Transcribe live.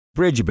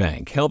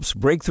Bridgebank helps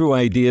breakthrough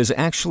ideas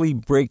actually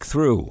break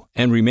through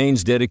and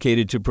remains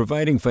dedicated to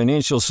providing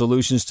financial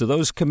solutions to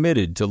those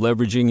committed to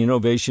leveraging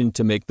innovation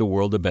to make the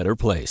world a better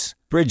place.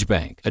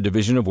 Bridgebank, a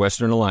division of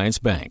Western Alliance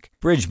Bank.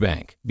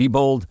 Bridgebank. Be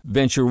bold,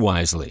 venture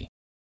wisely.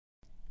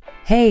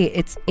 Hey,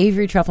 it's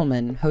Avery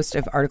Trufelman, host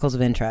of Articles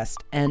of Interest,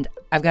 and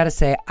I've got to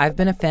say, I've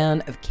been a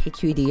fan of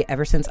KQED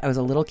ever since I was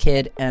a little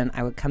kid, and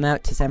I would come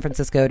out to San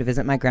Francisco to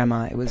visit my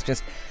grandma. It was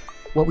just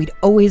what we'd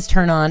always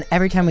turn on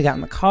every time we got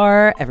in the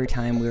car, every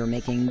time we were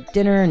making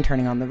dinner and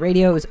turning on the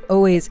radio. It was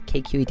always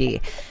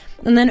KQED.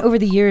 And then over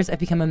the years, I've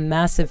become a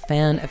massive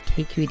fan of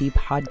KQED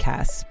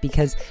podcasts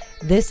because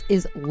this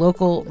is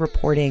local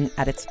reporting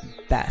at its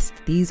best.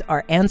 These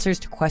are answers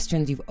to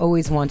questions you've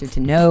always wanted to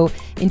know,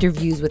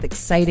 interviews with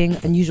exciting,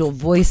 unusual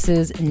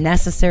voices,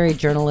 necessary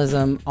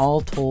journalism,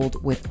 all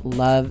told with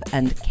love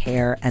and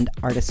care and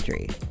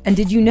artistry. And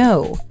did you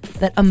know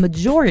that a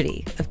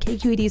majority of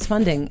KQED's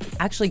funding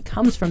actually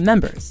comes from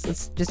members?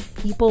 It's just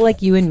people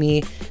like you and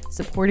me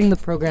supporting the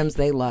programs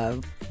they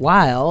love,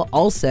 while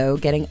also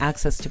getting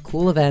access to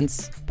cool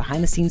events,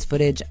 behind-the-scenes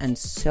footage, and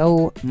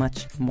so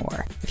much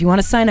more. If you want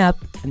to sign up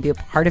and be a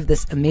part of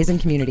this amazing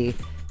community,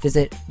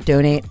 visit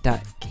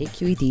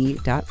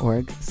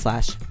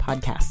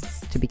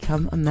donate.kqed.org/podcasts to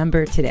become a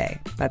member today.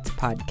 That's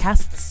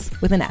podcasts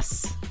with an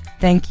S.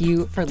 Thank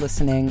you for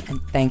listening, and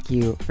thank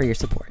you for your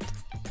support.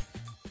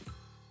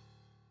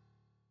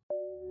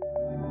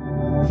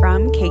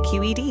 From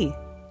KQED.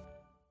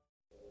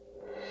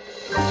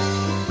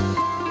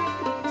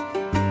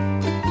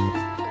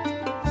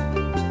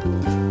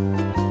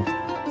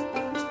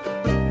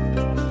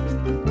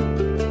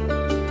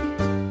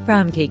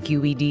 From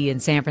KQED in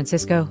San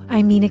Francisco,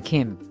 I'm Mina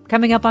Kim.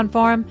 Coming up on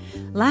Forum,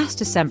 last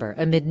December,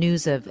 amid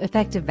news of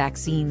effective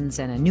vaccines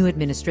and a new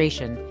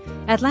administration,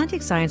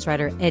 Atlantic science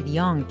writer Ed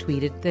Yong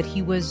tweeted that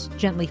he was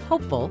gently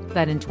hopeful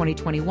that in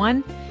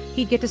 2021,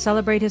 he'd get to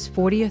celebrate his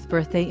 40th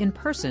birthday in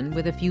person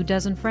with a few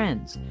dozen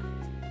friends.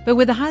 But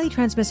with the highly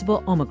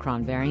transmissible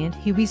Omicron variant,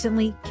 he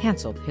recently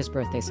canceled his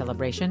birthday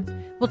celebration.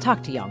 We'll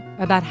talk to Yong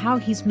about how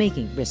he's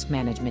making risk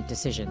management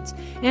decisions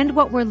and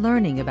what we're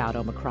learning about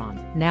Omicron,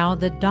 now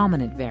the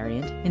dominant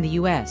variant in the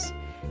U.S.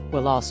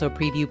 We'll also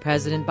preview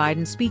President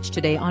Biden's speech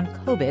today on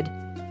COVID.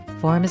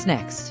 Forum is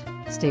next.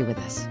 Stay with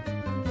us.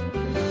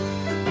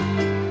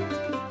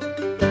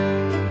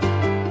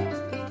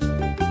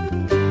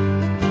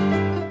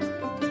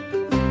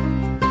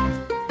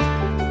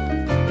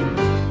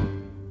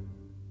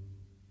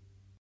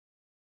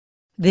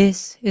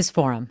 This is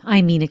Forum.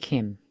 I'm Mina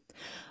Kim.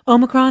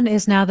 Omicron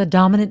is now the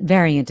dominant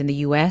variant in the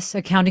U.S.,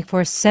 accounting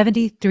for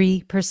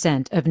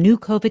 73% of new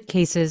COVID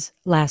cases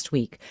last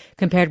week,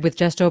 compared with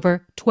just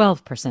over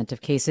 12%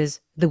 of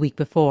cases the week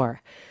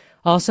before.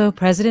 Also,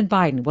 President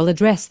Biden will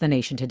address the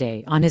nation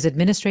today on his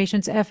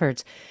administration's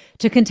efforts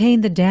to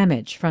contain the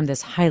damage from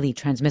this highly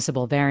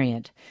transmissible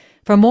variant.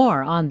 For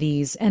more on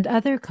these and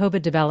other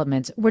COVID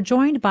developments, we're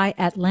joined by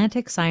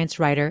Atlantic science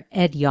writer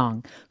Ed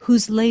Yong,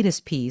 whose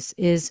latest piece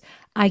is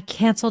I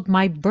Canceled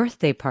My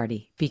Birthday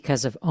Party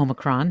Because of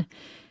Omicron.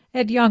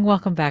 Ed Yong,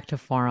 welcome back to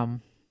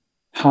Forum.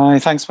 Hi,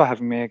 thanks for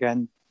having me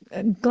again.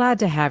 Glad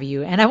to have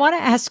you. And I want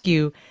to ask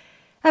you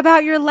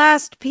about your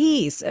last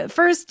piece.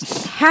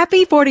 First,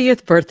 happy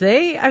 40th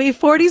birthday. I mean,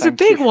 40 is a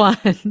big one.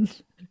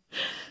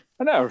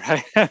 I know,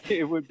 right?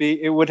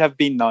 It would have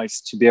been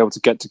nice to be able to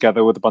get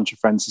together with a bunch of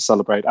friends to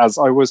celebrate, as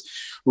I was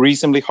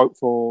reasonably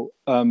hopeful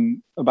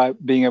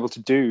about being able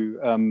to do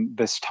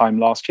this time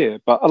last year.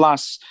 But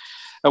alas,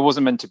 it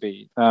wasn't meant to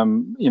be.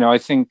 I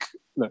think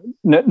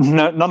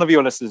none of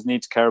your listeners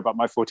need to care about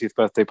my 40th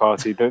birthday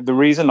party. The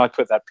reason I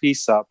put that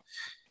piece up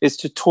is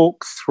to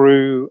talk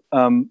through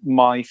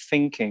my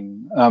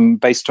thinking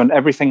based on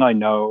everything I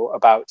know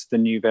about the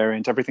new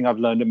variant, everything I've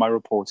learned in my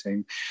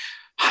reporting.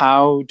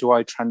 How do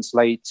I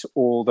translate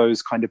all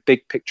those kind of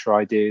big picture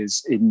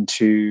ideas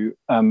into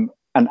an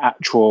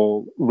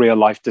actual real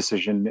life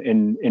decision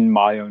in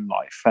my own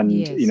life? And,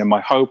 yes.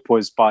 My hope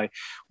was by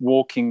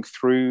walking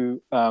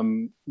through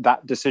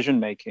that decision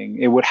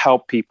making, it would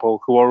help people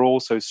who are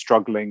also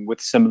struggling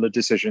with similar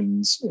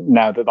decisions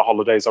now that the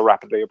holidays are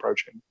rapidly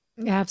approaching.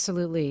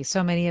 Absolutely.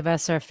 So many of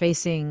us are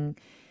facing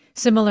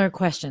similar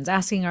questions,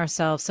 asking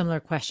ourselves similar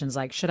questions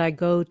like, should I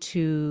go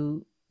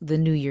to the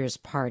New Year's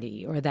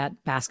party or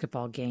that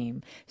basketball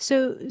game?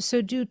 So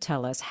do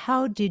tell us,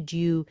 how did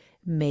you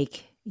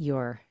make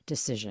your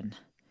decision?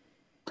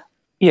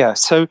 Yeah,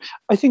 so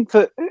I think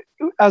that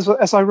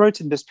as I wrote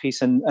in this piece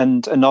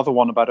and another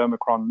one about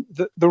Omicron,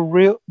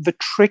 the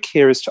trick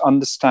here is to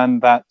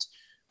understand that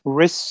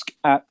risk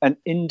at an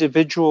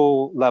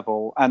individual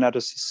level and at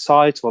a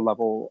societal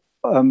level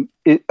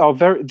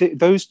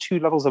those two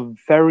levels are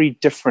very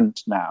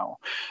different now.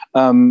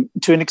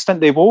 To an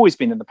extent, they've always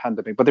been in the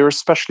pandemic, but they're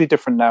especially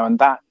different now, and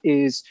that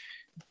is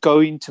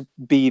going to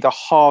be the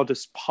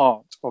hardest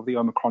part of the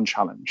Omicron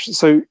challenge.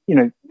 So,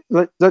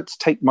 let's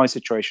take my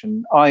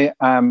situation. I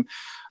am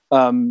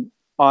not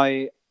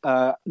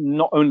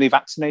only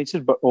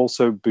vaccinated but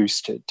also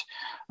boosted.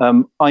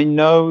 I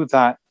know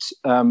that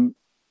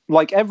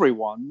like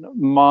everyone,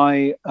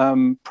 my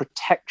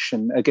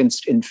protection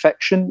against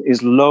infection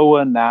is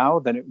lower now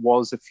than it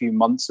was a few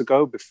months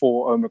ago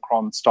before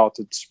Omicron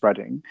started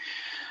spreading.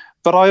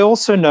 But I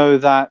also know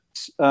that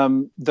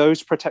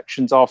those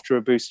protections after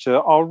a booster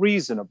are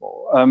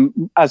reasonable.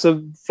 As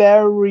a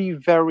very,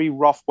 very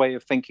rough way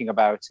of thinking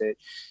about it,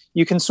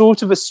 you can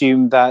sort of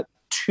assume that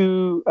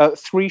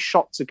 3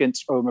 shots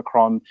against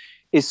Omicron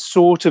is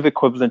sort of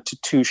equivalent to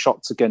 2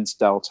 shots against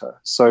Delta.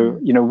 So,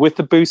 with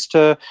the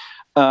booster,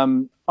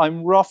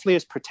 I'm roughly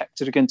as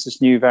protected against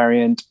this new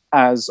variant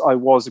as I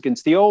was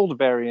against the old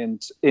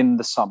variant in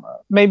the summer,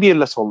 maybe a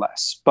little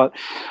less. But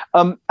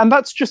and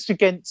that's just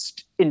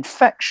against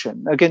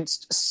infection,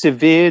 against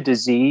severe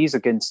disease,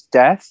 against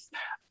death.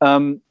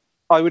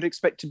 I would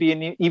expect to be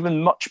in an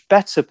even much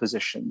better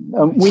position.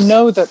 We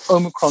know that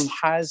Omicron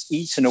has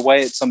eaten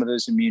away at some of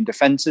those immune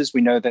defenses. We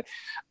know that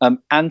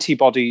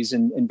antibodies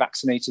in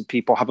vaccinated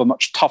people have a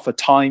much tougher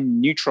time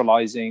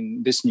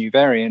neutralizing this new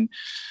variant.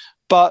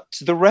 But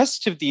the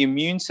rest of the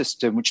immune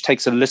system, which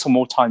takes a little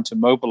more time to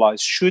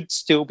mobilize, should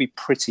still be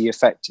pretty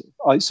effective.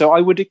 So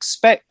I would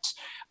expect,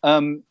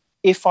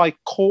 if I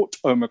caught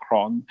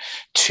Omicron,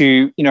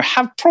 to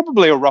have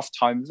probably a rough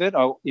time of it.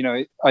 I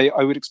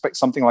would expect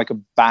something like a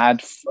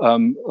bad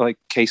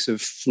case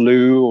of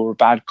flu or a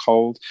bad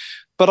cold,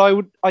 but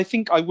I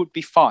think I would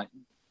be fine,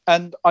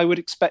 and I would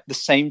expect the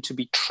same to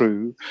be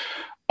true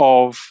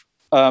of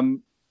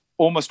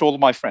almost all of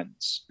my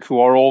friends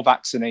who are all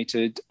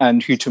vaccinated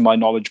and who, to my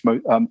knowledge,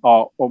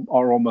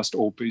 are almost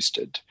all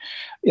boosted.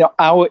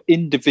 Our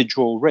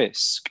individual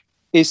risk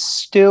is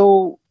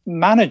still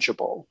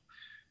manageable.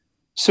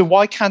 So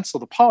why cancel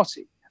the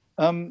party?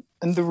 And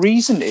the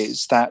reason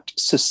is that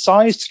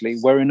societally,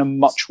 we're in a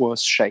much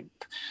worse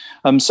shape.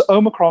 So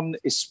Omicron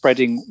is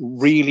spreading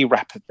really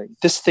rapidly.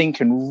 This thing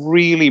can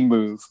really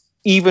move,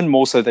 even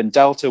more so than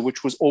Delta,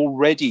 which was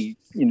already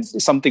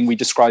something we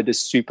described as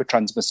super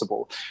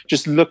transmissible.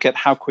 Just look at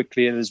how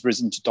quickly it has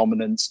risen to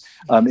dominance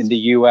in the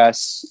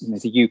US,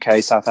 the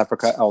UK, South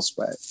Africa,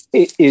 elsewhere.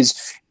 It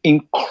is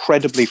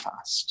incredibly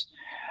fast.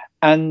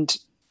 And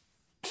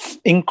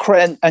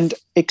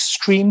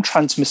extreme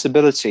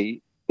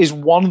transmissibility is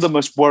one of the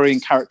most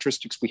worrying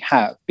characteristics we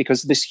have,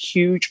 because this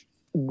huge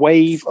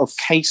wave of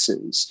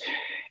cases,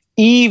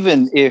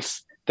 even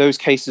if those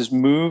cases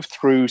move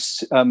through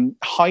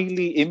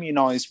highly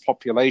immunized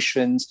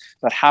populations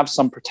that have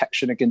some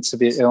protection against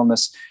severe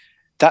illness,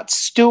 that's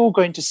still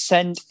going to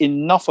send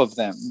enough of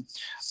them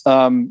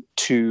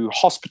to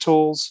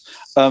hospitals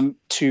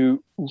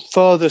to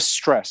further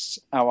stress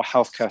our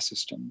healthcare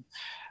system.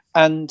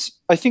 And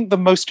I think the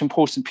most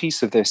important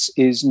piece of this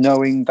is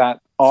knowing that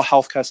our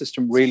healthcare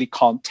system really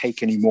can't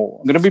take any more.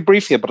 I'm going to be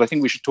brief here, but I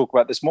think we should talk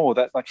about this more,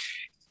 that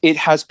it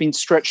has been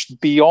stretched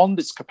beyond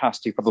its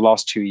capacity for the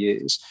last 2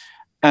 years.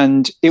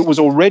 And it was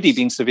already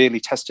being severely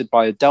tested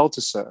by a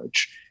Delta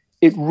surge.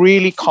 It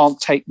really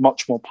can't take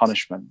much more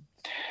punishment.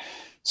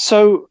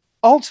 So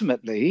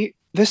ultimately,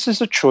 this is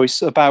a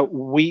choice about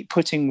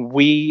putting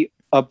we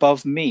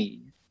above me.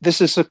 This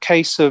is a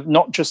case of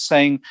not just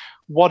saying,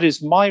 what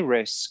is my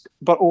risk,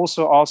 but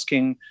also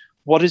asking,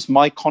 what is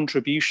my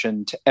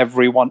contribution to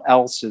everyone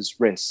else's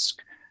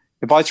risk?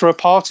 If I throw a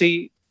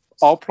party,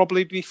 I'll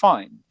probably be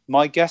fine.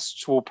 My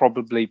guests will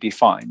probably be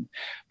fine.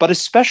 But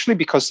especially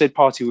because said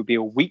party would be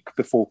a week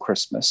before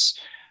Christmas,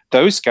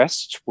 those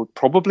guests would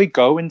probably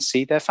go and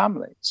see their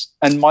families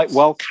and might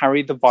well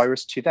carry the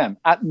virus to them.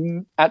 At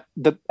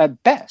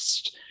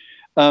best,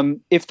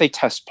 if they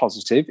test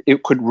positive,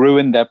 it could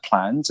ruin their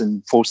plans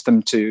and force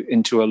them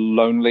into a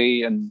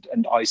lonely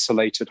and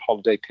isolated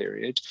holiday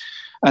period.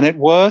 And at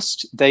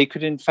worst, they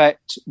could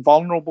infect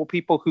vulnerable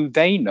people who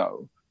they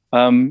know.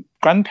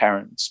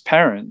 Grandparents,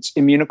 parents,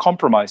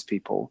 immunocompromised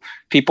people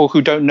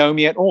who don't know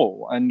me at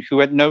all and who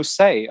had no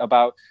say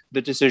about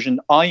the decision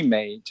I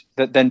made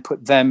that then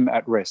put them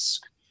at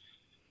risk.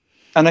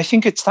 And I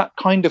think it's that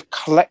kind of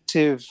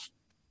collective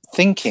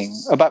thinking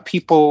about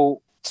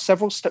people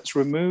several steps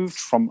removed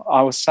from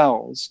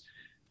ourselves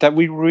that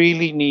we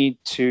really need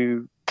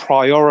to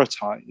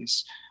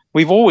prioritize.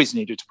 We've always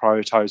needed to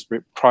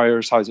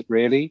prioritize it,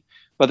 really.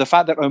 But the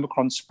fact that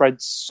Omicron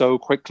spreads so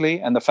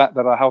quickly and the fact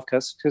that our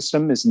healthcare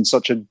system is in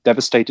such a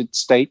devastated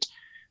state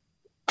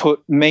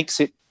makes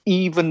it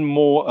even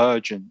more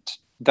urgent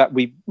that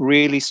we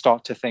really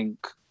start to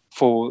think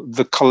for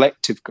the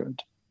collective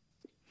good.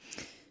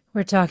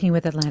 We're talking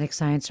with Atlantic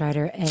science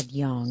writer Ed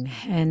Yong,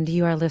 and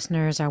you, our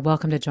listeners, are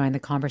welcome to join the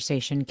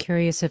conversation.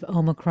 Curious if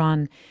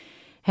Omicron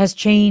has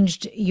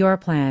changed your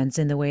plans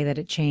in the way that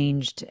it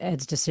changed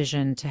Ed's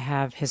decision to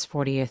have his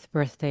 40th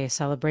birthday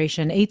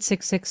celebration.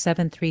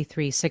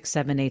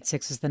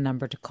 866-733-6786 is the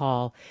number to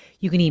call.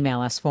 You can email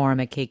us,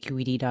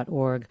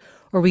 forum@kqed.org,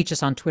 or reach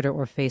us on Twitter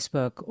or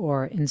Facebook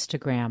or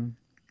Instagram.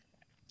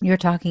 You're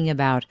talking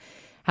about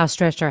how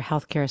stretched our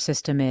healthcare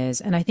system is,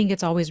 and I think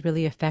it's always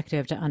really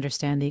effective to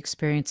understand the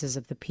experiences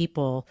of the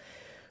people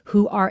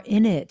who are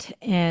in it.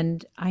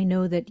 And I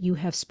know that you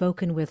have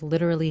spoken with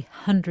literally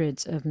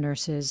hundreds of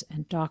nurses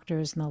and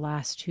doctors in the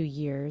last 2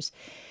 years.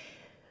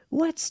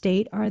 What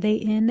state are they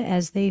in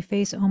as they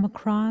face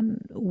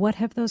Omicron? What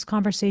have those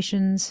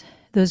conversations,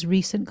 those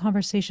recent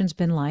conversations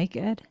been like,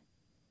 Ed?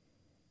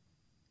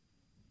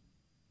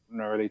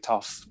 Really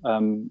tough.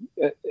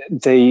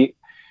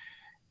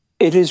 It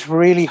is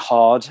really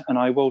hard, and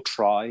I will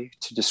try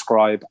to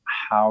describe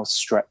how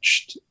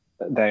stretched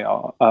they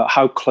are,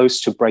 how close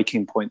to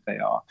breaking point they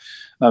are.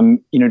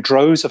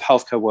 Droves of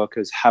healthcare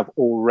workers have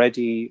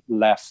already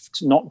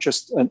left not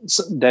just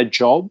their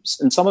jobs,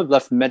 and some have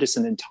left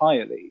medicine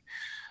entirely.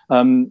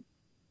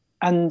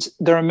 And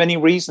there are many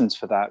reasons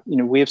for that.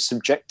 We have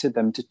subjected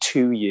them to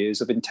 2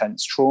 years of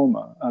intense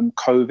trauma.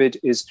 COVID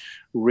is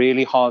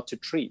really hard to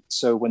treat.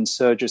 So when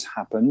surges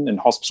happen, and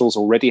hospitals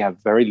already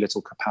have very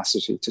little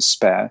capacity to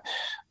spare,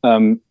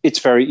 it's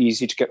very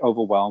easy to get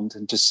overwhelmed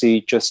and to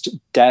see just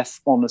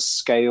death on a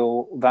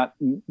scale that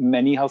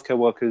many healthcare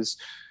workers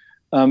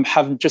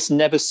have just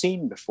never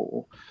seen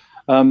before.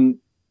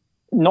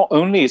 Not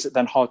only is it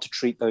then hard to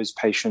treat those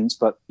patients,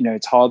 but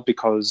it's hard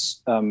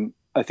because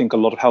I think a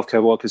lot of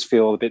healthcare workers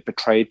feel a bit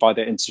betrayed by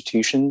their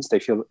institutions. They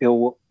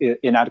feel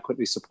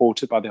inadequately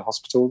supported by their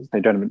hospitals.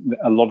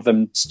 A lot of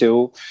them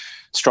still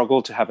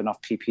struggle to have enough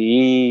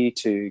PPE,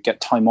 to get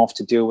time off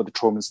to deal with the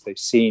traumas they've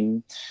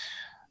seen.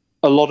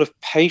 A lot of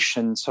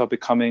patients are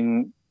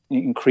becoming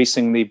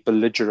increasingly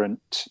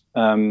belligerent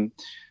and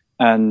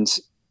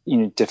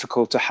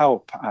difficult to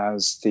help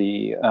as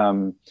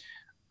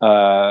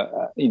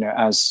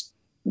as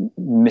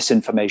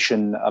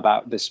misinformation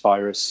about this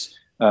virus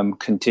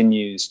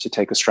continues to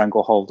take a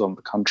stranglehold on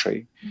the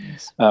country.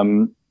 Yes.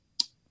 I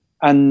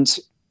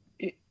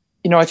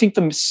think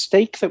the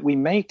mistake that we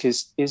make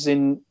is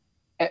in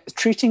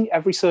treating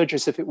every surge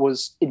as if it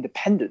was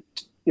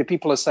independent.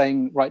 People are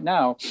saying right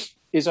now,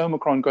 is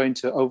Omicron going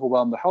to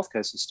overwhelm the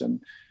healthcare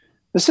system?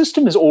 The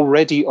system is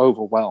already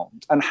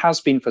overwhelmed and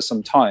has been for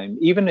some time.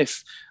 Even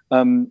if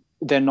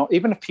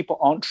people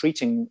aren't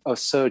treating a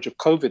surge of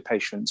COVID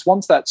patients,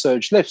 once that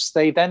surge lifts,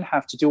 they then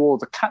have to do all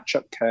the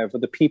catch-up care for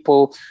the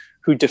people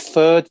who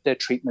deferred their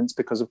treatments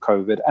because of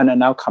COVID and are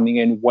now coming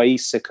in way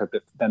sicker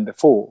than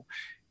before.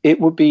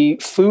 It would be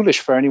foolish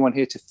for anyone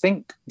here to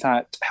think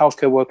that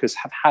healthcare workers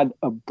have had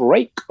a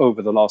break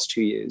over the last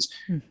 2 years,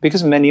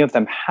 because many of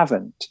them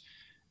haven't.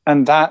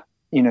 And that,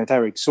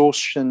 their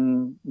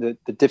exhaustion, the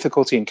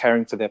difficulty in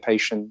caring for their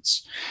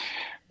patients,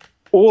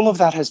 all of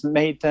that has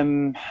made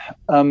them,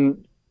 all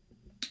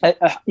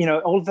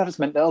of that has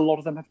meant that a lot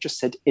of them have just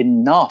said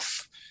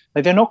enough.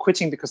 Like, they're not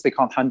quitting because they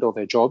can't handle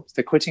their jobs.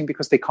 They're quitting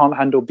because they can't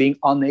handle being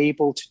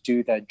unable to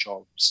do their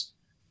jobs.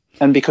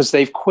 And because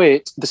they've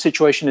quit, the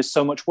situation is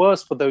so much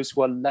worse for those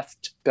who are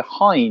left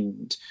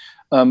behind,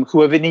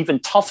 who have an even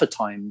tougher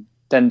time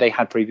than they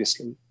had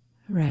previously.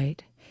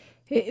 Right.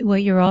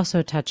 What you're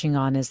also touching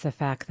on is the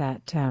fact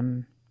that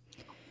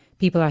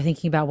people are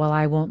thinking about, well,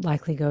 I won't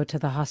likely go to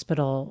the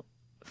hospital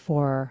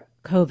for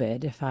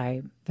COVID if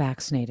I'm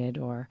vaccinated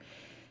or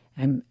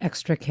I'm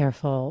extra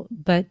careful.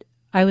 But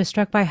I was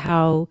struck by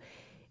how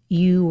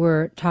you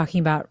were talking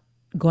about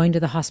going to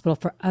the hospital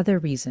for other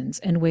reasons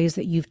and ways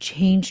that you've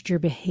changed your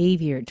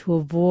behavior to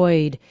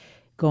avoid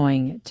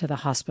going to the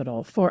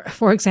hospital.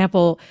 For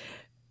example,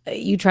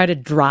 you try to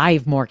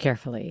drive more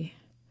carefully.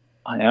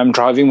 I am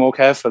driving more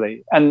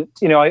carefully. And,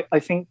 I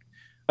think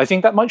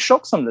that might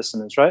shock some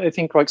listeners, right? I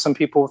think some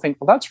people think,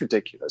 well, that's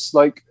ridiculous.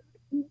 Like,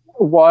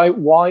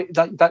 why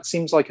that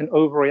seems like an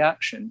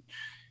overreaction.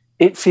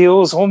 It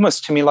feels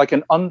almost to me like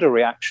an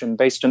underreaction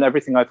based on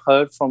everything I've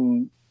heard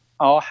from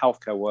our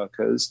healthcare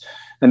workers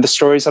and the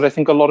stories that I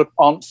think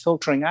aren't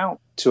filtering out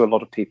to a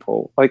lot of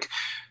people. Like,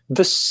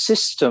 the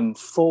system,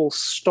 full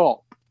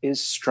stop, is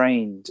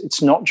strained.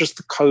 It's not just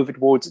the COVID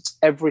wards, it's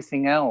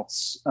everything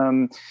else.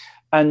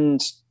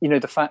 And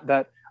the fact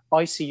that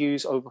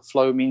ICUs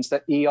overflow means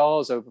that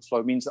ERs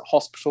overflow, means that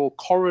hospital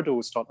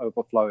corridors start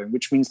overflowing,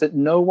 which means that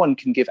no one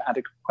can give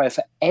adequate care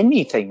for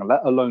anything,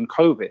 let alone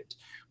COVID.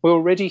 We're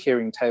already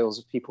hearing tales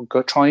of people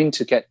trying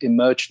to get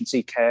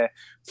emergency care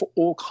for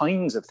all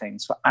kinds of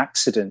things, for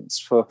accidents,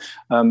 for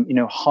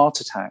heart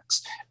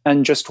attacks,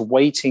 and just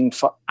waiting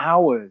for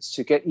hours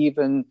to get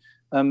even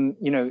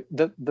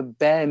the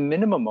bare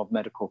minimum of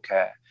medical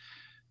care.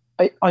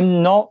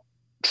 I'm not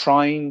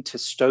trying to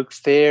stoke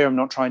fear. I'm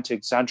not trying to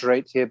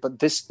exaggerate here, but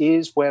this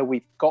is where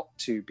we've got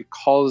to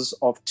because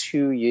of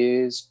 2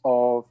 years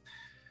of,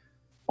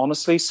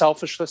 honestly,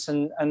 selfishness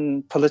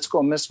and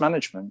political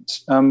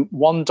mismanagement.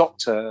 One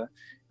doctor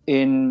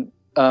in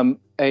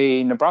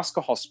a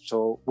Nebraska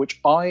hospital, which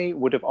I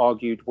would have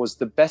argued was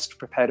the best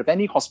prepared of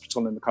any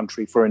hospital in the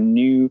country for a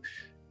new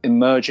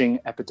emerging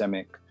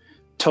epidemic,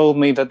 told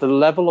me that the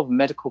level of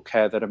medical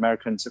care that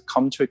Americans have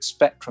come to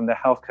expect from their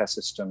healthcare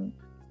system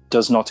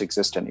does not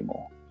exist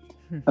anymore.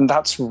 And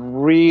that's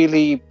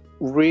really,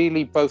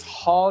 really both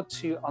hard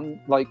to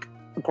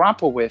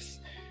grapple with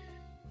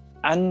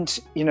and,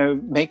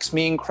 makes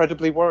me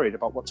incredibly worried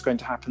about what's going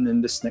to happen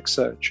in this next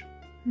surge.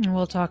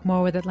 We'll talk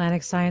more with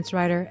Atlantic science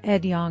writer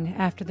Ed Yong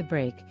after the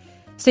break.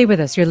 Stay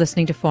with us. You're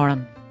listening to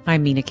Forum.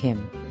 I'm Mina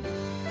Kim.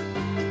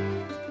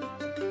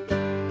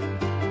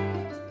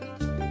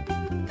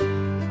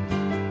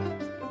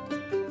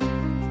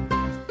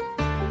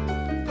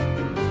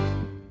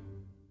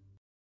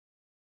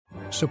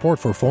 Support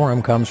for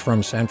Forum comes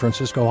from San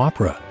Francisco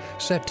Opera.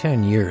 Set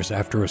 10 years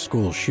after a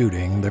school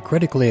shooting, the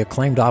critically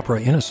acclaimed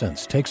opera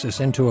Innocence takes us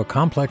into a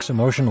complex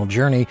emotional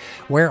journey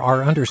where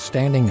our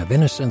understanding of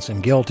innocence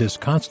and guilt is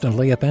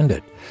constantly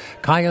upended.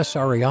 Kaya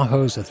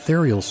Sariaho's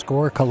ethereal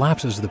score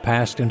collapses the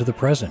past into the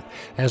present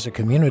as a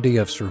community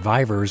of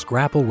survivors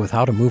grapple with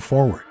how to move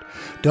forward.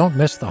 Don't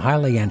miss the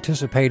highly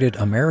anticipated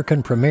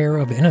American premiere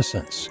of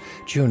Innocence,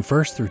 June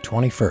 1st through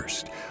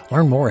 21st.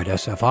 Learn more at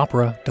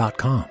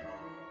sfopera.com.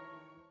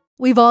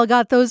 We've all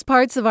got those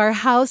parts of our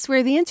house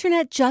where the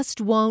internet just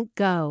won't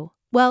go.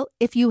 Well,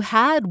 if you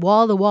had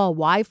wall-to-wall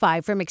Wi-Fi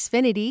from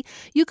Xfinity,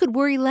 you could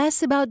worry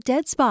less about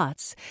dead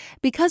spots.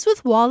 Because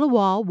with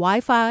wall-to-wall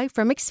Wi-Fi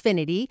from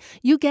Xfinity,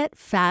 you get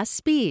fast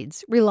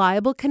speeds,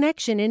 reliable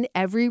connection in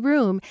every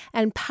room,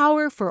 and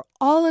power for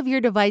all of your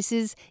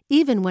devices,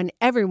 even when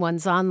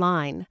everyone's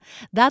online.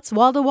 That's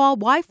wall-to-wall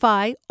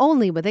Wi-Fi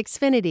only with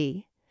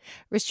Xfinity.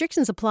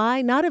 Restrictions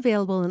apply, not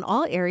available in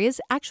all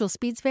areas. Actual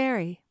speeds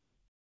vary.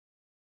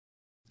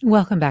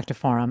 Welcome back to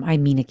Forum.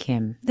 I'm Mina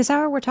Kim. This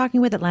hour, we're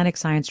talking with Atlantic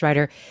science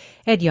writer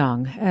Ed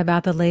Yong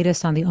about the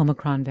latest on the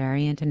Omicron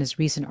variant and his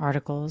recent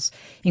articles,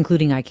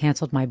 including I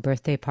Canceled My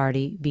Birthday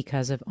Party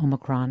Because of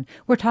Omicron.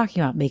 We're talking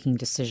about making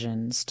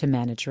decisions to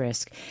manage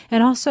risk,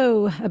 and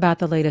also about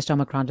the latest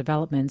Omicron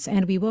developments,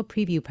 and we will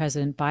preview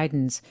President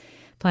Biden's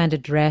planned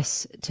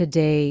address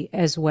today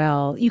as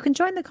well. You can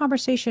join the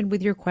conversation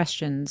with your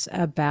questions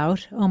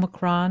about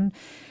Omicron,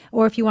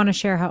 or if you want to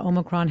share how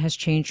Omicron has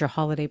changed your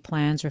holiday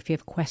plans, or if you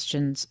have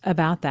questions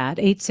about that.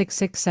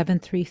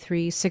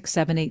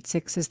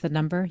 866-733-6786 is the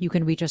number. You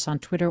can reach us on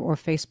Twitter or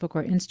Facebook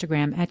or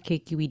Instagram at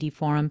KQED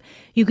Forum.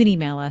 You can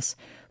email us,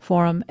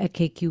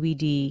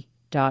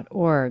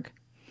 forum@kqed.org.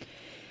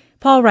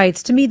 Paul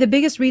writes, to me, the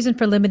biggest reason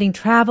for limiting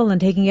travel and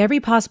taking every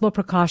possible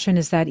precaution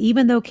is that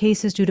even though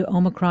cases due to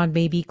Omicron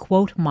may be,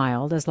 quote,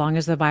 mild, as long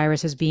as the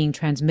virus is being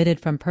transmitted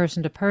from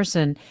person to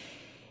person,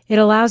 it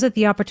allows it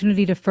the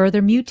opportunity to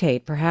further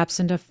mutate, perhaps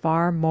into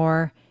far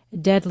more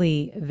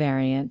deadly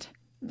variant.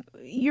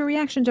 Your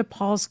reaction to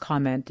Paul's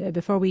comment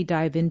before we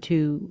dive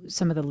into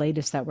some of the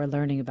latest that we're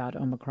learning about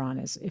Omicron,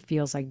 as it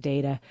feels like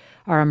data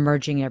are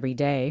emerging every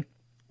day.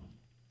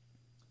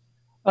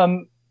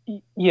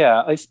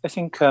 Yeah, I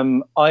think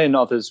I and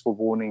others were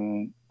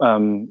warning,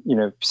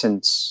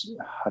 since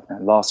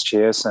last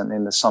year, certainly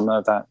in the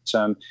summer, that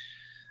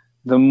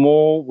the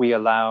more we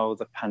allow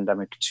the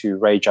pandemic to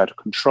rage out of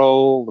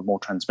control, the more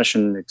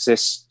transmission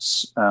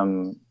exists,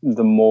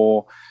 the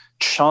more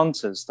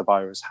chances the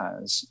virus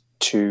has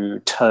to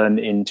turn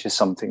into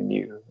something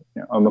new.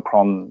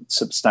 Omicron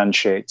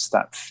substantiates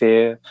that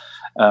fear,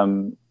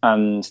 and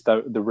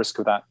the risk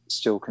of that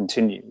still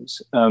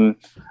continues.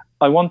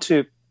 I want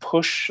to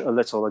push a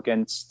little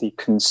against the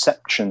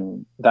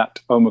conception that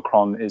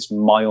Omicron is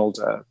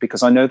milder,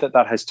 because I know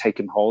that has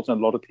taken hold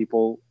and a lot of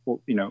people,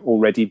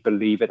 already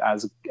believe it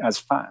as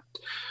fact.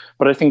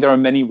 But I think there are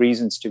many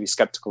reasons to be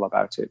skeptical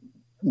about it.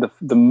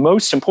 The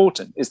most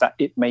important is that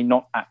it may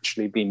not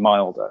actually be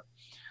milder.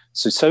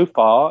 So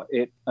far,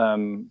 it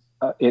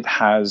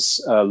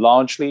has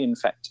largely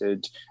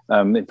infected,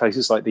 in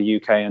places like the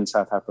UK and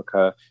South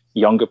Africa,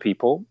 younger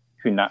people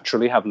who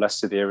naturally have less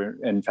severe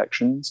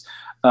infections.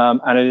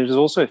 And it has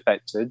also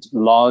affected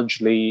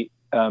largely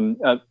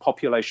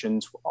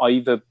populations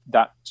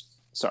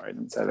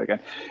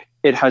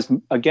It has,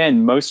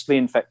 again, mostly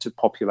infected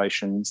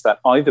populations that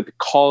either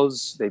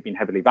because they've been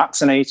heavily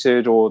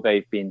vaccinated or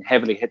they've been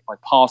heavily hit by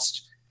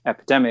past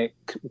epidemic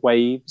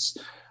waves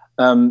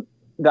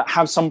that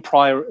have some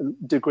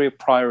degree of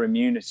prior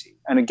immunity.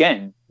 And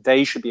again,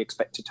 they should be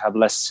expected to have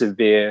less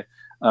severe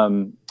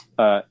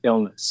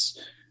illness.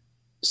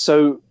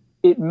 So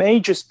it may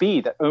just be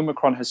that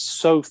Omicron has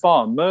so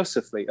far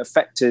mercifully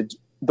affected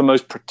the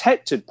most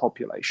protected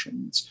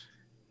populations,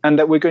 and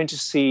that we're going to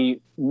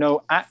see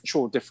no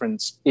actual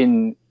difference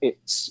in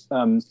its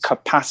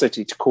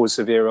capacity to cause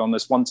severe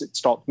illness once it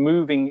starts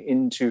moving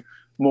into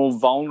more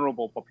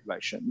vulnerable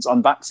populations,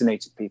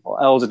 unvaccinated people,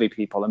 elderly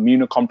people,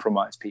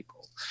 immunocompromised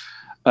people.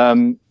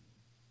 I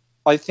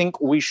think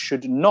we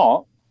should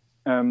not,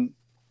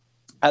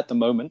 at the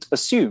moment,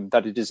 assume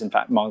that it is in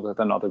fact milder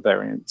than other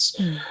variants.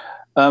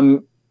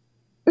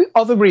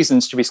 Other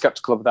reasons to be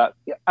skeptical of that,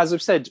 as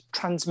I've said,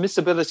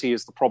 transmissibility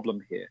is the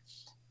problem here.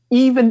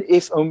 Even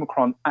if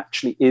Omicron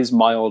actually is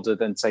milder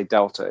than, say,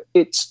 Delta,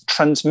 its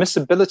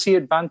transmissibility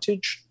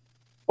advantage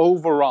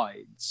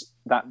overrides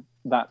that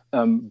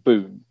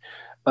boon.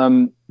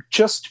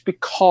 Just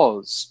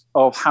because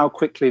of how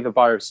quickly the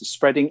virus is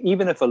spreading,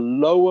 even if a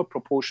lower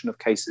proportion of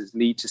cases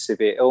lead to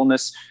severe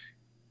illness,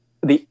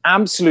 the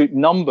absolute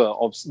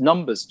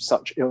numbers of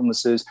such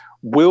illnesses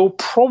will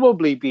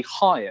probably be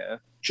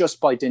higher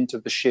just by dint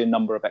of the sheer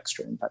number of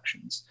extra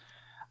infections.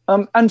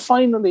 And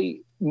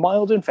finally,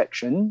 mild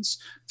infections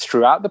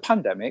throughout the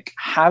pandemic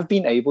have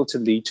been able to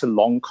lead to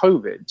long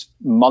COVID,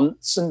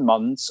 months and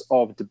months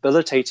of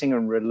debilitating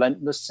and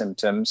relentless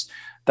symptoms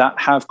that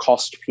have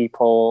cost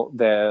people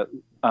their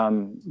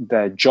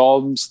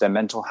jobs, their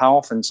mental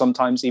health, and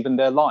sometimes even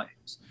their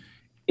lives.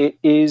 It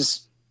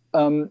is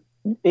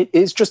it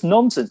is just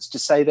nonsense to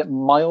say that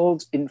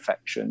mild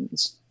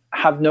infections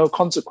have no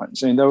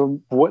consequence. I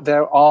mean,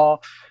 there are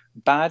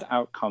bad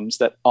outcomes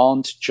that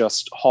aren't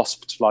just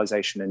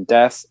hospitalization and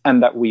death,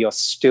 and that we are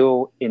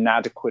still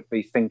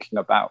inadequately thinking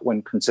about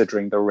when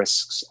considering the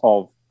risks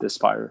of this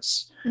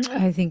virus.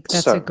 I think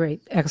that's a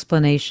great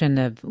explanation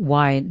of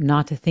why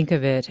not to think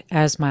of it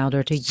as mild,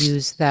 or to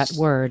use that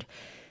word.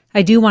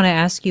 I do want to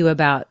ask you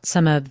about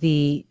some of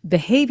the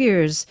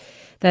behaviors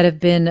that have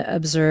been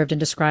observed and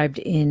described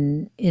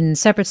in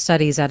separate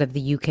studies out of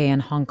the UK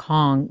and Hong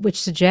Kong,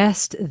 which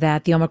suggest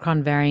that the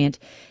Omicron variant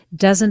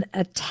doesn't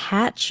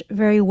attach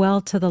very well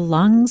to the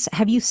lungs.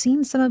 Have you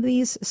seen some of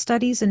these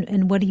studies,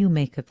 and what do you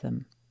make of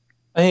them?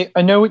 I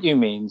know what you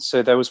mean.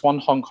 So there was one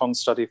Hong Kong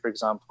study, for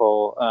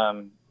example.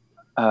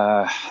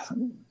 I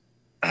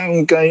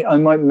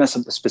might mess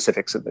up the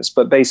specifics of this,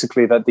 but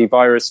basically that the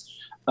virus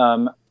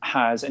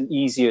has an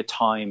easier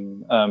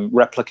time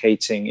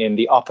replicating in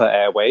the upper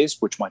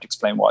airways, which might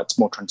explain why it's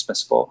more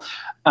transmissible,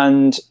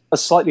 and a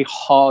slightly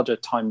harder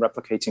time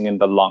replicating in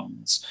the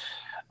lungs.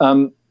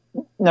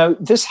 Now,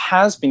 this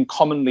has been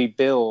commonly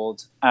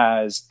billed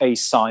as a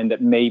sign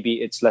that maybe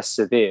it's less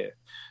severe.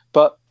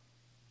 But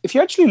if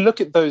you actually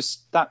look at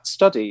that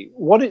study,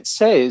 what it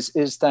says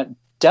is that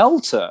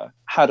Delta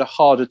had a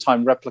harder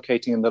time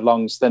replicating in the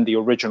lungs than the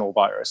original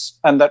virus,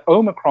 and that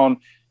Omicron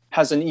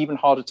has an even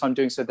harder time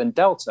doing so than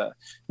Delta.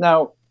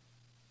 Now,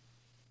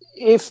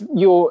 if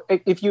you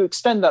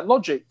extend that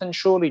logic, then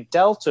surely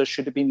Delta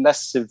should have been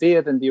less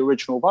severe than the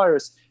original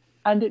virus,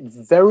 and it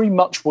very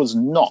much was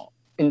not.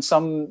 In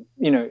some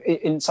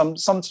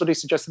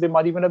studies suggested it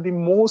might even have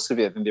been more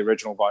severe than the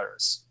original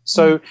virus.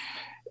 So,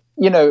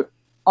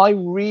 I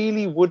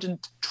really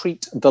wouldn't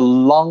treat the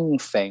lung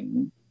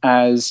thing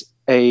as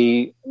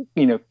a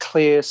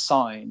clear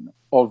sign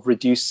of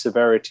reduced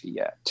severity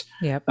yet.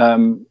 Yep.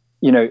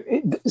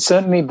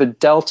 Certainly the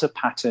Delta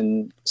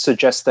pattern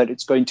suggests that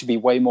it's going to be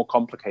way more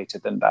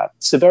complicated than that.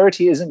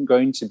 Severity isn't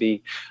going to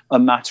be a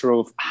matter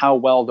of how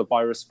well the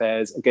virus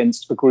fares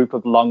against a group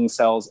of lung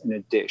cells in a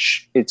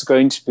dish. It's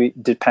going to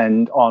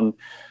depend on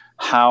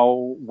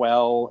how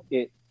well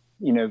it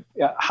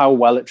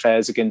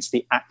fares against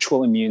the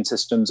actual immune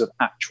systems of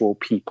actual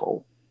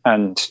people.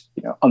 And,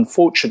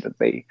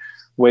 unfortunately,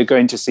 we're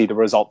going to see the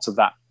results of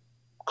that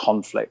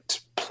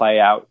conflict play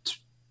out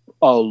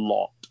a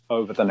lot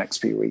over the next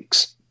few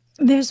weeks.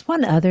 There's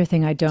one other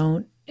thing I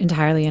don't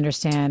entirely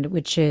understand,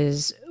 which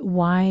is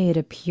why it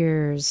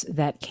appears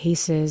that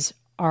cases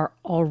are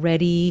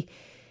already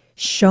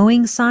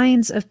showing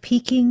signs of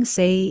peaking,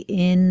 say,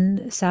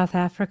 in South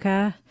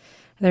Africa.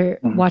 They're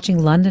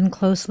watching London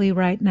closely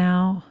right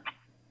now.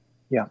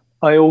 Yeah,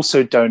 I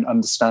also don't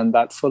understand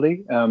that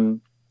fully.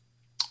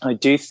 I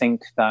do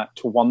think that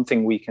one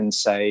thing we can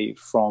say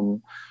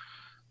from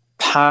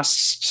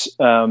past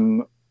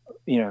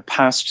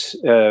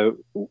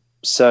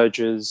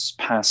surges,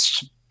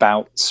 past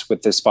bouts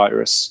with this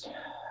virus,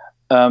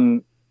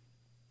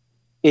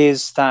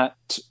 is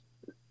that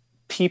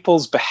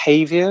people's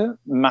behavior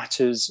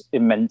matters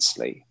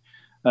immensely.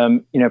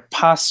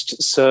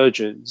 Past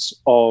surges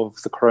of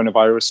the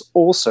coronavirus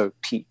also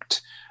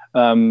peaked.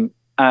 Often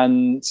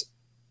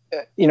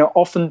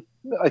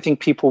I think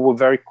people were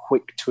very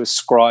quick to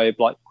ascribe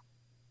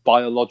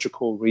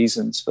biological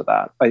reasons for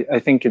that. I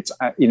think it's,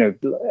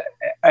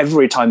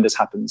 every time this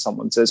happens,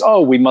 someone says, oh,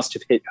 we must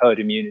have hit herd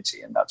immunity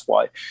and that's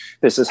why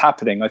this is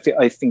happening.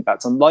 I think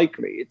that's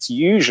unlikely. It's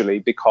usually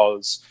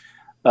because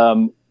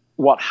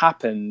what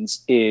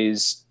happens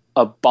is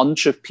a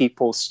bunch of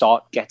people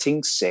start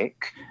getting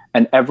sick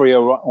and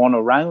everyone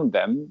around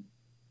them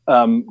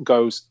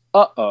goes,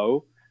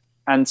 uh-oh,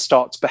 and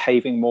starts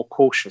behaving more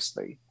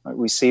cautiously.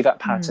 We see that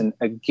pattern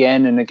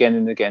again and again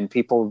and again.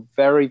 People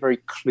very, very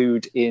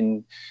clued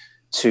in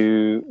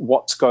to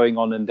what's going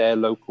on in their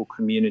local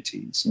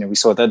communities. We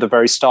saw that at the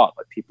very start,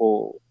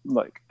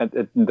 at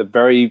the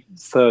very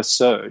first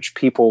surge,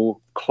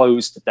 people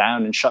closed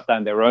down and shut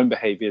down their own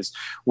behaviors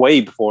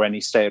way before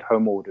any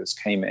stay-at-home orders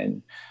came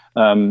in.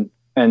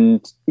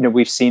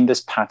 We've seen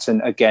this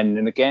pattern again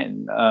and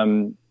again.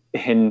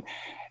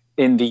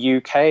 In the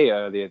UK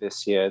earlier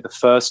this year, the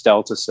first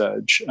Delta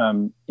surge,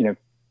 there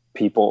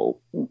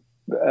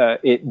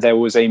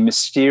was a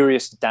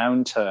mysterious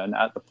downturn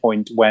at the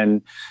point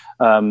when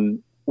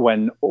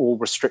all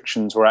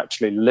restrictions were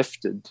actually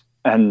lifted,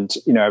 and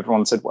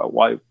everyone said, "Well,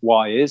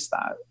 why is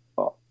that?"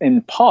 Well,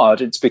 in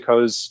part, it's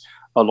because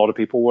a lot of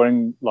people were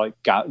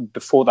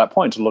before that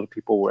point, a lot of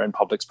people were in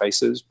public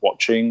spaces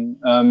watching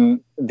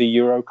the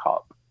Euro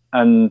Cup,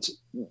 and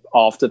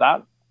after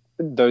that,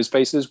 those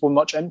spaces were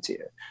much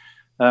emptier.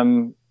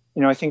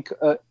 I think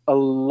a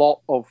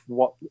lot of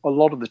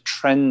the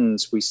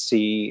trends we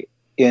see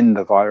in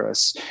the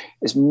virus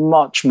is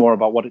much more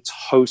about what its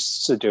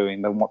hosts are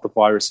doing than what the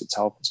virus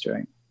itself is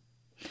doing.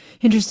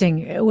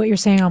 Interesting. What you're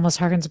saying almost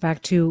harkens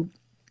back to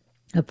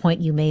a point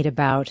you made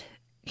about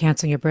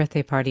canceling your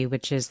birthday party,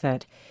 which is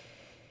that,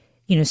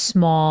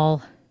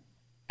 small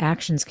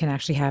actions can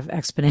actually have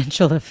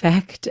exponential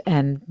effect.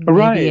 And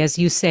maybe, as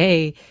you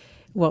say,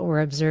 what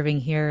we're observing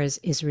here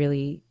is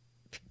really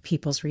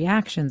people's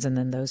reactions and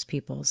then those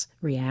people's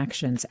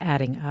reactions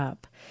adding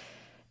up.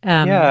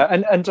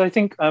 And I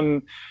think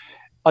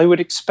I would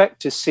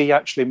expect to see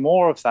actually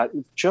more of that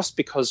just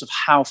because of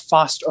how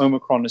fast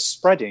Omicron is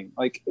spreading.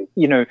 Like,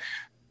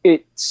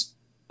 it's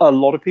a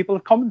lot of people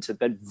have commented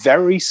that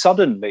very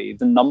suddenly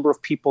the number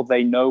of people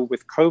they know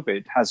with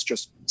COVID has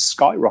just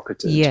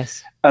skyrocketed.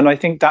 Yes. And I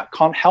think that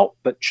can't help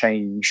but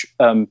change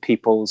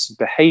people's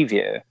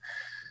behavior.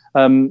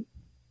 I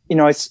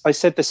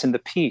said this in the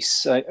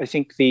piece. I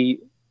think the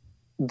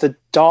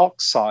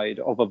dark side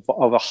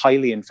of a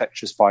highly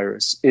infectious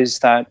virus is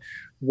that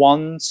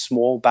one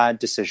small bad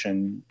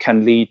decision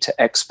can lead to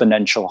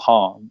exponential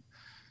harm.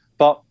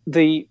 But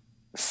the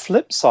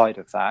flip side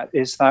of that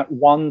is that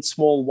one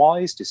small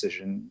wise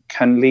decision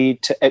can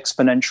lead to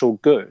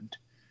exponential good.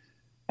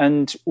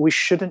 And we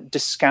shouldn't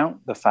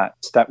discount the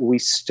fact that we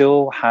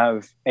still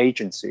have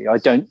agency. I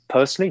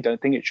personally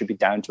don't think it should be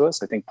down to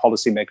us. I think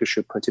policymakers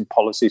should put in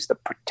policies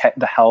that protect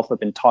the health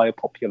of entire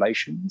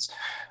populations.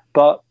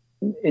 But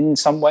in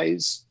some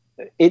ways,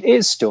 it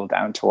is still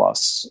down to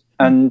us.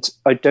 And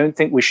I don't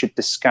think we should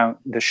discount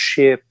the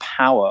sheer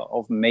power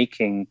of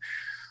making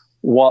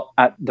what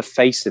at the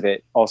face of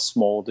it are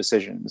small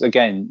decisions.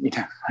 Again,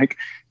 like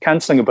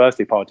canceling a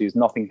birthday party is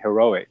nothing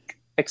heroic,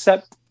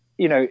 except,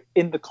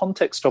 in the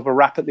context of a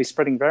rapidly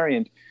spreading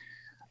variant,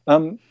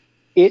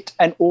 it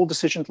and all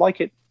decisions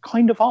like it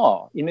kind of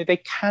are.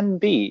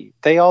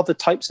 They are the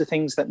types of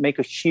things that make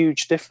a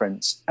huge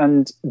difference.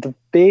 And the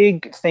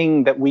big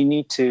thing that we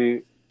need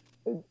to,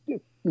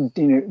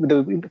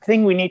 the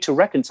thing we need to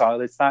reconcile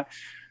is that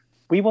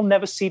we will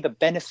never see the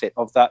benefit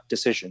of that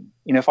decision.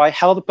 If I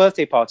held a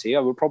birthday party, I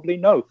would probably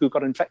know who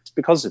got infected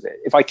because of it.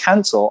 If I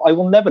cancel, I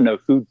will never know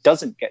who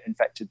doesn't get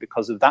infected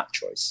because of that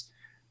choice.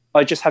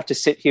 I just have to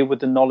sit here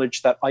with the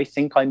knowledge that I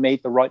think I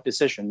made the right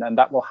decision, and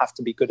that will have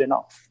to be good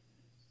enough.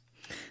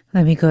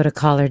 Let me go to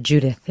caller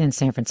Judith in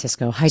San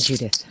Francisco. Hi,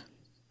 Judith.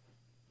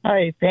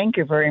 Hi, thank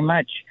you very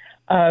much.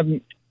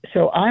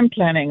 So I'm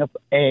planning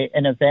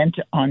an event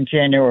on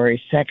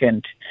January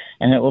 2nd,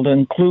 and it will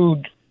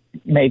include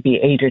maybe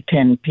 8 or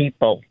 10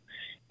 people.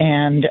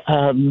 And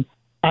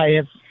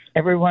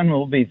everyone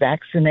will be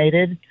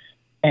vaccinated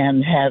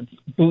and have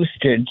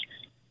boosted.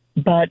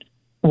 But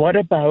what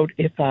about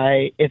if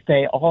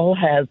they all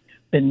have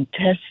been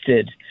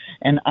tested,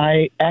 and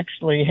I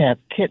actually have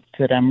kits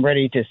that I'm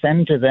ready to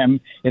send to them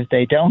if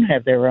they don't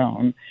have their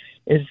own?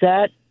 Is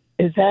that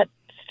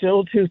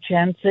still too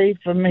chancy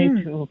for me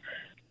to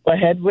go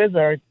ahead with,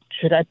 or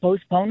should I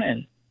postpone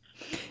it?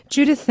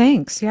 Judith,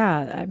 thanks.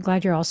 Yeah, I'm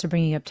glad you're also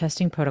bringing up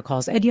testing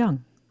protocols. Ed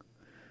Yong.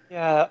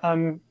 Yeah,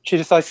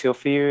 Judith, I feel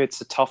for you. It's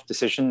a tough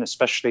decision,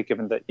 especially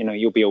given that,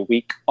 you'll be a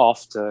week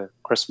after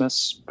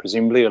Christmas.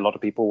 Presumably, a lot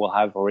of people will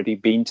have already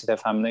been to their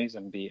families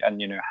and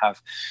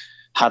have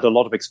had a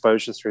lot of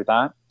exposure through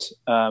that.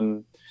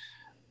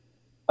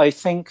 I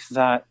think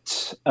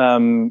that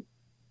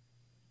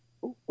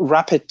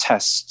rapid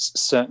tests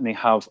certainly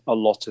have a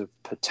lot of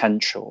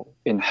potential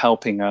in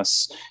helping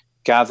us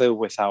gather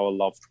with our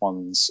loved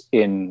ones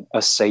in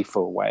a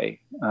safer way.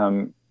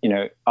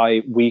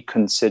 We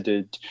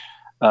considered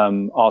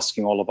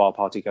asking all of our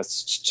party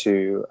guests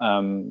to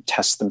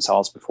test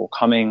themselves before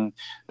coming.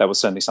 That was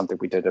certainly something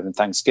we did on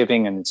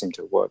Thanksgiving, and it seemed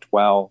to have worked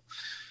well.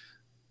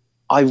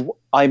 I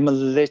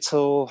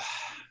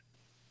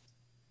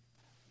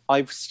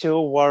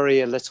still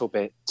worry a little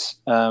bit.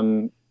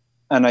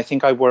 And I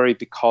think I worry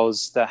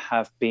because there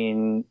have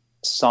been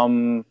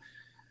some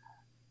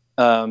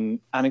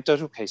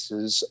anecdotal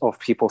cases of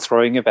people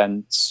throwing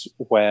events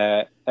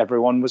where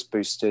everyone was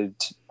boosted.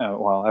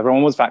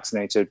 Everyone was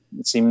vaccinated.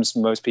 It seems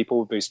most people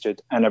were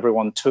boosted, and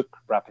everyone took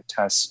rapid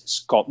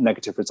tests, got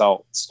negative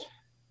results,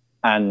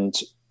 and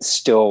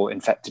still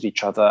infected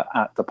each other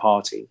at the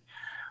party.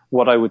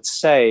 What I would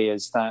say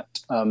is that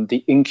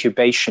the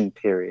incubation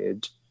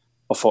period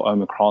for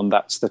Omicron,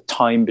 that's the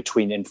time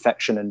between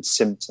infection and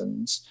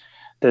symptoms,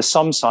 there's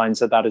some signs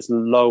that is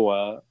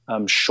lower,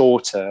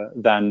 shorter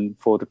than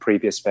for the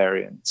previous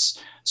variants.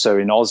 So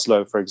in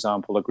Oslo, for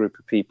example, a group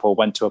of people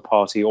went to a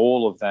party,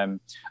 all of them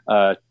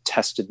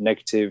tested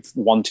negative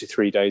 1 to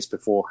 3 days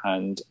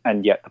beforehand,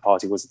 and yet the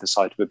party was at the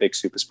site of a big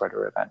super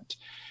spreader event.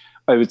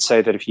 I would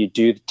say that if you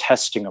do the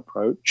testing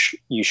approach,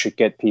 you should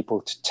get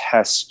people to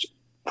test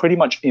pretty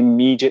much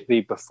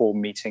immediately before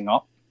meeting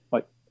up,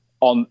 like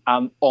on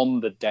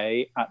the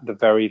day at the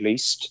very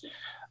least,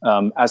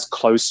 as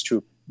close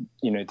to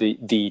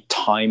the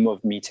time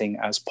of meeting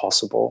as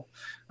possible.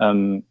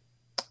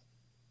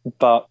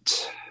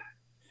 But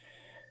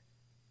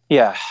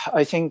yeah,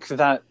 I think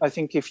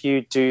if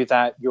you do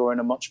that, you're in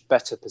a much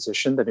better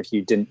position than if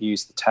you didn't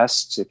use the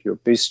tests. If you're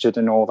boosted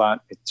and all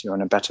that, you're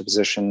in a better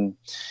position.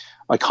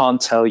 I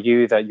can't tell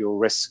you that your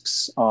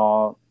risks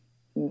are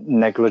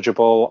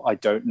negligible. I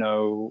don't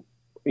know,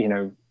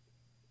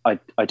 I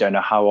don't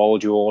know how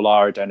old you all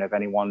are. I don't know if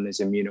anyone is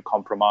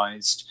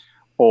immunocompromised.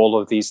 All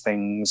of these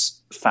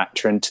things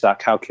factor into that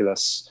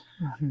calculus.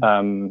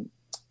 Mm-hmm.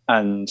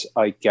 And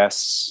I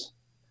guess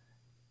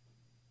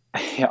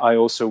I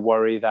also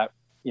worry that,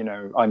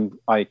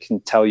 I can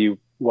tell you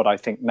what I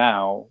think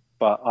now,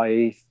 but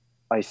I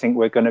think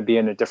we're going to be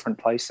in a different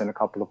place in a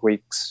couple of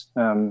weeks,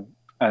 and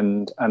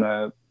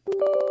a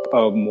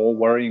more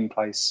worrying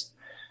place.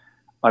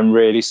 I'm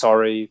really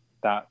sorry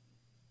that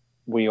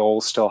we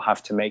all still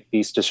have to make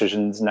these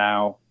decisions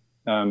now.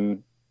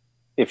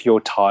 If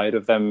you're tired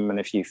of them and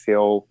if you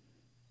feel,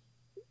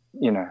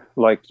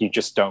 like you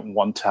just don't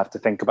want to have to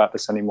think about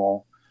this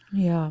anymore,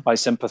 I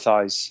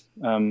sympathize.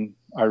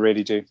 I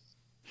really do.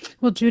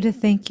 Well,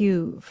 Judith, thank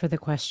you for the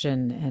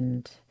question.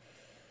 And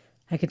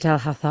I could tell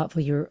how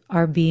thoughtful you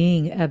are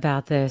being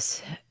about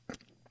this.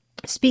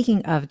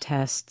 Speaking of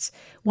tests,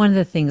 one of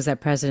the things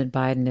that President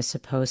Biden is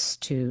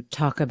supposed to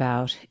talk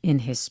about in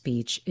his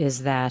speech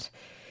is that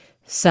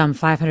some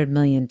 500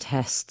 million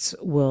tests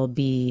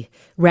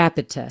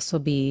rapid tests will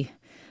be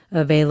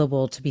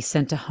available to be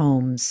sent to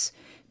homes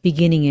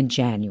beginning in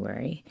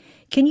January.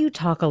 Can you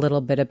talk a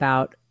little bit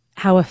about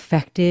how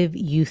effective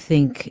you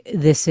think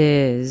this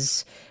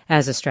is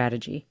as a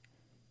strategy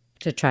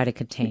to try to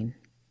contain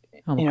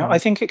Omicron? I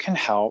think it can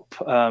help.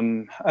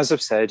 As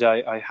I've said,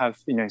 I have,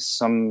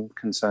 some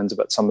concerns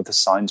about some of the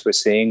signs we're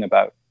seeing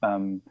about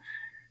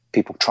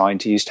people trying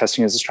to use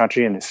testing as a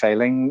strategy and it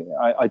failing.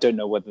 I don't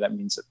know whether that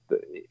means that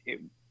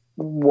it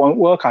won't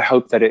work. I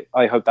hope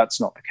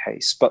that's not the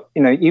case. But,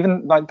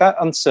 even like that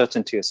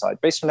uncertainty aside,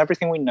 based on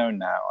everything we know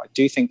now, I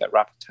do think that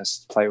rapid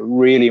tests play a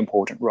really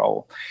important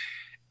role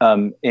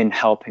in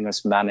helping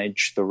us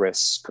manage the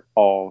risk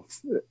of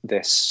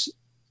this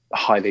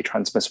highly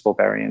transmissible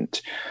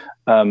variant.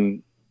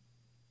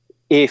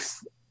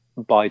 If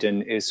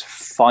Biden is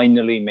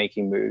finally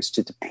making moves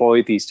to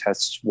deploy these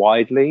tests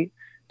widely,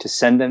 to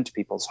send them to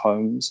people's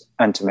homes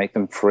and to make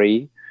them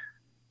free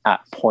at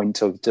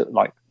point of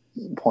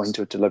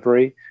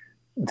delivery,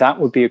 that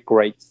would be a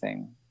great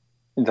thing.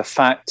 The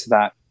fact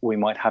that we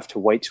might have to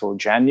wait till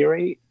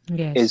January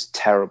is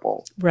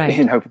terrible.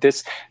 Right.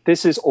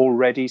 This is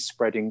already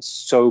spreading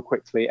so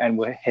quickly and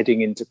we're heading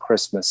into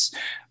Christmas.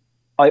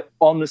 I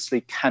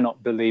honestly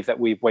cannot believe that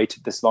we've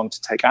waited this long to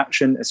take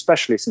action,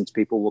 especially since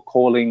people were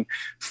calling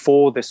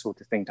for this sort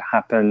of thing to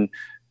happen,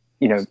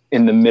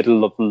 in the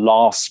middle of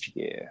last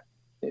year.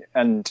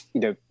 And,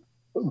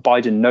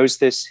 Biden knows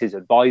this. His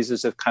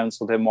advisors have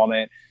counseled him on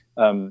it.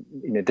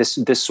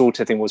 This sort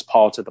of thing was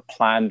part of the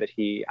plan that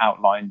he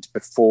outlined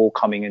before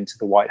coming into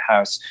the White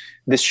House.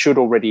 This should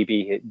already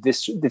be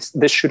this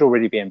should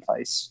already be in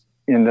place.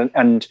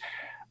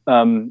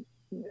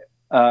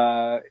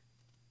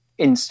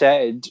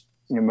 Instead,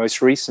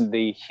 most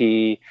recently,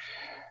 he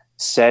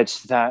said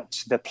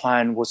that the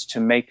plan was to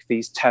make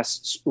these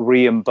tests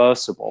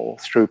reimbursable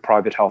through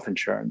private health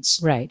insurance.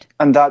 Right.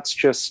 And that's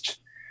just,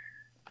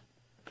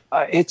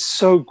 it's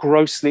so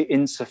grossly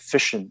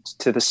insufficient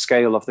to the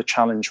scale of the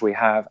challenge we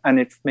have. And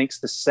it makes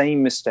the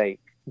same mistake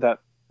that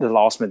the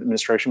last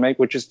administration made,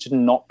 which is to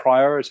not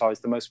prioritize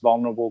the most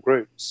vulnerable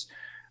groups.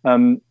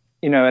 The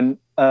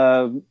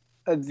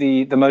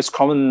most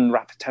common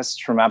rapid tests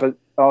from Abbott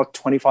are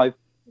 $25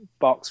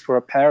 for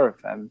a pair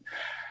of them.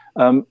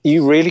 Are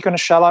you really going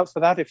to shell out for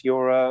that if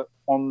you're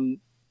on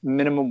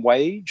minimum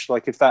wage?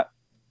 Like if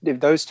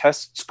those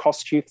tests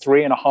cost you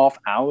 3.5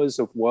 hours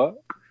of work,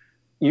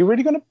 are you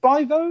really going to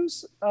buy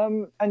those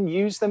and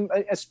use them?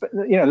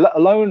 Let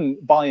alone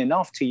buy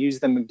enough to use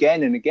them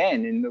again and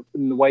again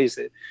in the ways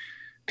that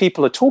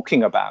people are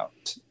talking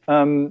about.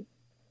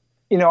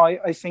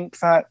 I think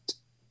that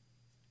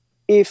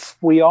if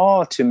we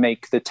are to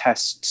make the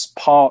tests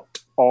part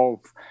of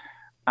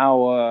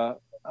our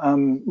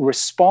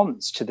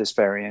response to this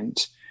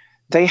variant,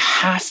 they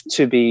have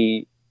to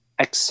be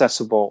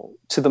accessible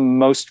to the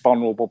most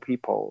vulnerable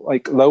people.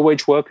 Like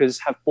low-wage workers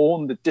have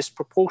borne the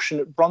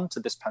disproportionate brunt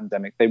of this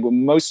pandemic. They were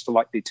most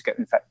likely to get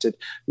infected,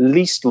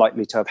 least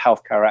likely to have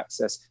healthcare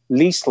access,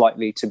 least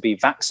likely to be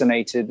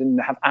vaccinated and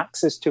have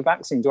access to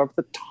vaccines, or have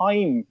the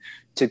time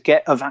to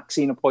get a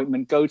vaccine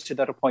appointment, go to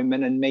that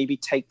appointment, and maybe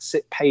take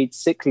paid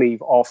sick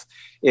leave off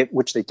it,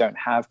 which they don't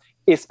have.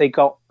 If they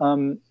got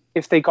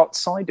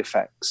side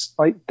effects,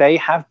 they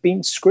have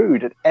been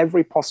screwed at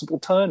every possible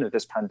turn of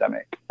this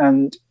pandemic.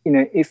 And,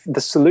 if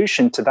the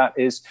solution to that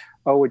is,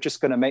 we're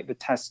just going to make the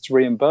tests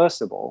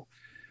reimbursable,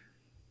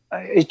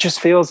 it just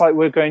feels like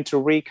we're going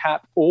to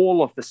recap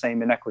all of the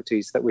same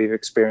inequities that we've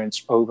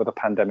experienced over the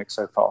pandemic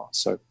so far.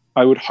 So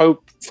I would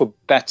hope for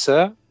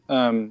better.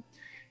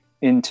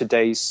 In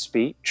today's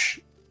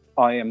speech,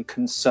 I am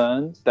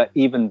concerned that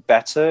even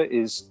better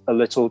is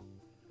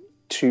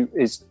too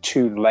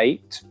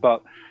late,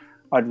 but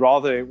I'd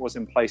rather it was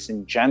in place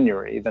in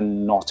January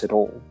than not at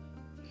all.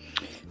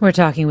 We're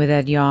talking with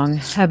Ed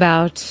Yong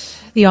about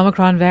the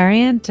Omicron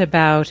variant,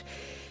 about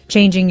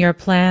changing your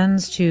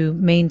plans to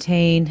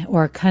maintain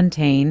or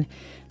contain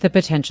the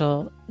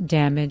potential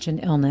damage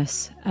and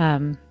illness.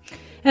 And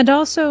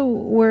also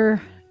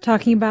we're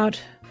talking about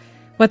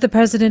what the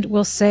president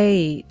will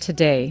say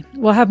today.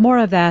 We'll have more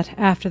of that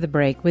after the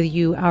break with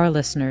you, our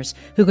listeners,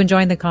 who can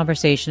join the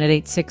conversation at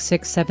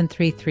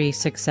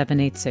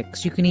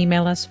 866-733-6786. You can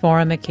email us,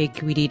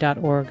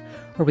 forum@kqed.org,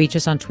 or reach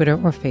us on Twitter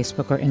or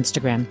Facebook or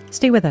Instagram.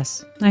 Stay with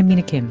us. I'm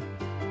Mina Kim.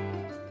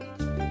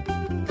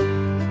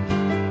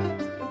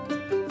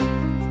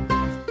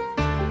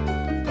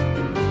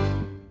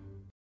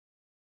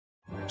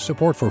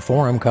 Support for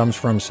Forum comes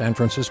from San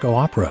Francisco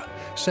Opera.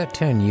 Set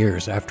 10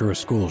 years after a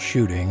school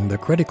shooting, the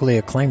critically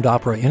acclaimed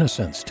opera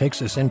Innocence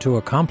takes us into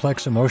a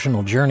complex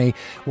emotional journey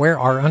where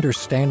our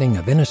understanding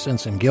of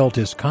innocence and guilt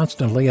is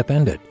constantly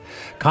upended.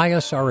 Kaya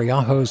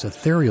Sariaho's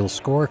ethereal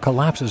score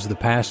collapses the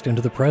past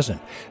into the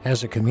present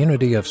as a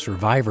community of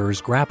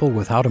survivors grapple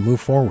with how to move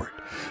forward.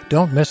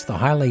 Don't miss the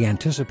highly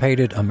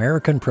anticipated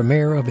American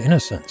premiere of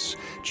Innocence,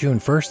 June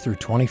 1st through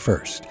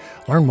 21st.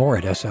 Learn more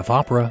at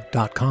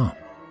sfopera.com.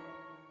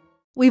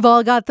 We've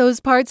all got those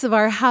parts of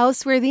our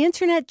house where the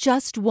internet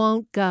just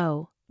won't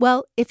go.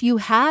 Well, if you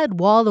had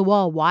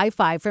wall-to-wall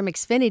Wi-Fi from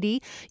Xfinity,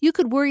 you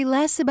could worry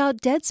less about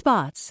dead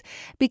spots.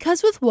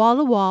 Because with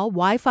wall-to-wall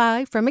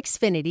Wi-Fi from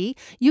Xfinity,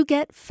 you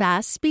get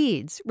fast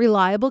speeds,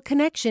 reliable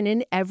connection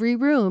in every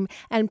room,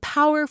 and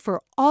power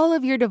for all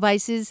of your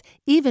devices,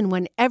 even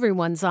when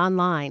everyone's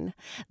online.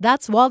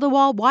 That's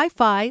wall-to-wall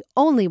Wi-Fi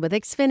only with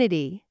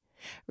Xfinity.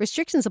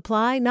 Restrictions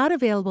apply, not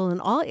available in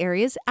all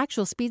areas.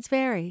 Actual speeds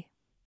vary.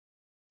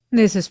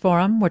 This is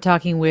Forum. We're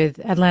talking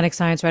with Atlantic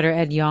science writer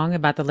Ed Yong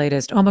about the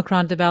latest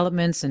Omicron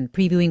developments and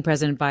previewing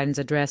President Biden's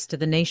address to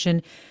the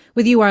nation.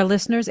 With you, our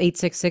listeners,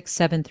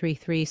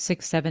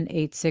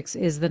 866-733-6786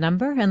 is the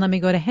number. And let me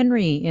go to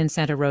Henry in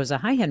Santa Rosa.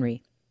 Hi,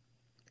 Henry.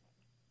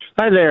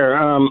 Hi there.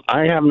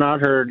 I have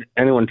not heard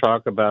anyone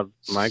talk about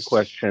my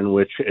question,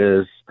 which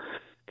is,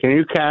 can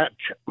you catch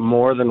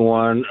more than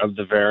one of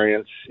the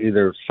variants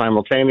either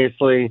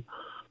simultaneously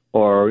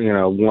or,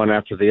 one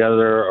after the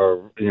other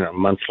or,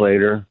 months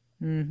later?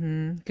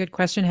 Mm-hmm. Good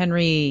question,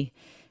 Henry.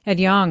 Ed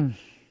Yong.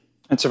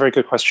 It's a very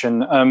good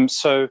question.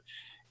 So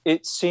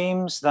it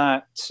seems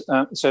that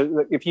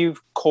if you've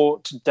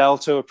caught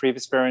Delta or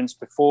previous variants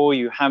before,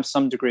 you have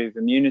some degree of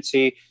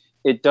immunity.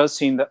 It does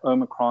seem that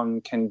Omicron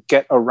can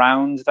get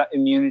around that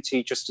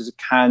immunity just as it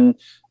can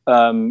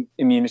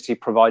immunity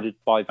provided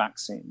by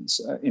vaccines.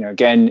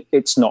 Again,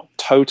 it's not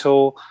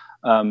total.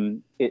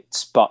 But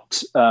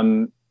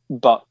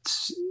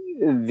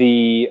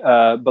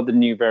the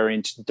new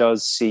variant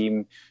does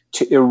seem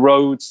to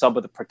erode some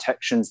of the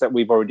protections that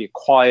we've already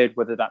acquired,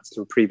 whether that's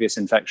through previous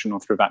infection or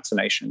through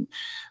vaccination.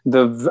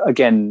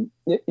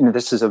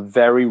 This is a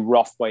very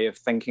rough way of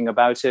thinking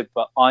about it,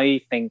 but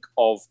I think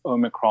of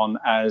Omicron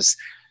as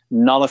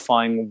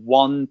nullifying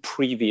one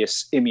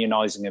previous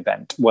immunizing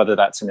event, whether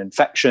that's an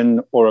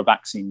infection or a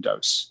vaccine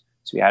dose.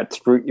 So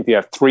if you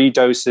have 3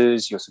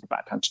 doses, you're sort of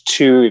back down to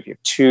 2. If you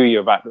have 2,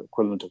 you're back to the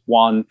equivalent of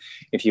 1.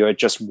 If you had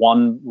just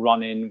one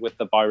run-in with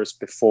the virus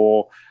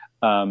before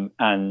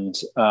and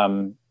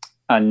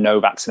no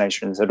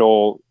vaccinations at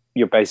all,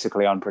 you're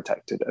basically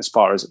unprotected as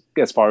far as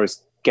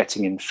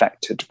getting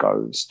infected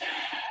goes.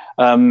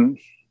 The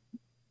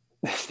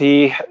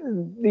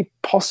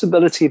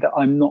possibility that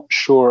I'm not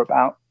sure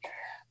about,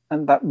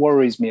 and that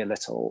worries me a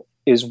little,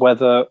 is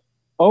whether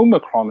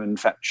Omicron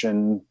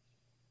infection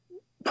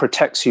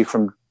protects you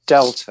from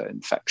Delta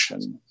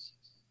infection.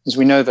 Because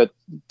we know that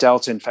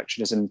Delta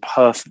infection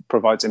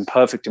provides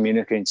imperfect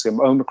immunity against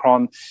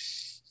Omicron.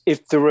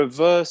 If the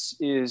reverse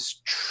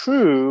is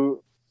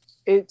true,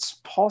 it's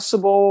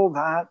possible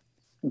that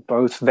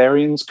both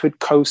variants could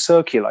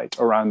co-circulate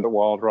around the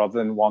world rather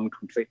than one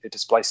completely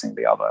displacing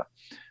the other.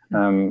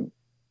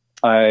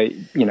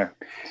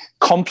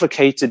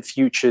 Complicated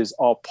futures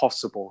are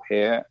possible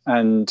here,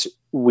 and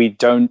we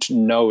don't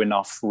know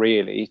enough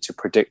really to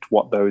predict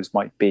what those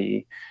might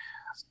be.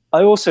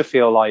 I also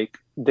feel like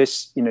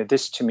this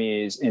to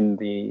me is in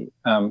the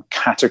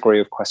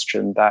category of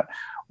question that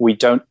we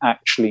don't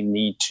actually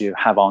need to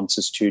have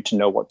answers to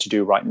know what to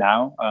do right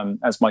now.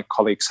 As my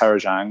colleague Sarah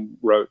Zhang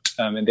wrote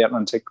in The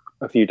Atlantic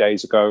a few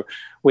days ago,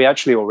 we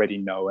actually already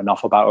know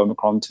enough about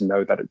Omicron to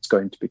know that it's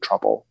going to be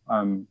trouble.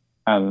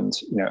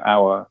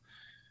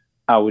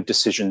 Our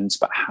decisions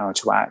about how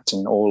to act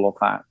and all of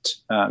that,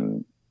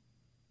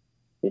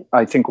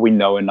 I think we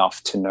know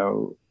enough to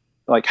know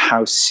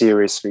how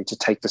seriously to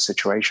take the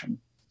situation.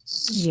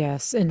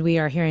 Yes, and we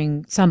are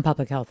hearing some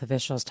public health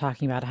officials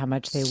talking about how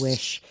much they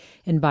wish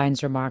in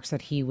Biden's remarks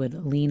that he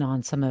would lean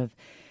on some of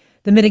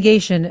the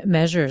mitigation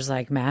measures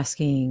like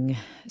masking,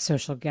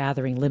 social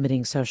gathering,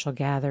 limiting social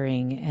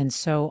gathering, and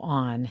so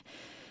on.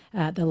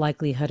 The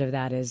likelihood of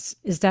that is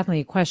definitely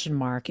a question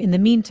mark. In the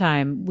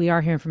meantime, we are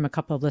hearing from a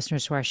couple of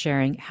listeners who are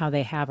sharing how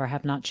they have or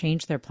have not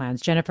changed their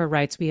plans. Jennifer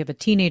writes, we have a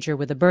teenager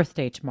with a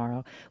birthday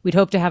tomorrow. We'd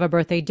hope to have a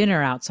birthday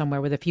dinner out somewhere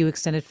with a few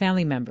extended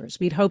family members.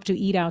 We'd hope to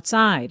eat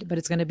outside, but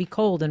it's going to be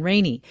cold and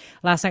rainy.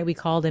 Last night we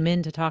called him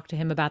in to talk to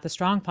him about the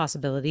strong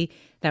possibility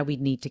that we'd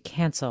need to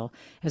cancel,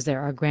 as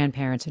there are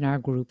grandparents in our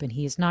group and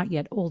he is not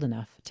yet old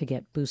enough to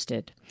get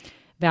boosted.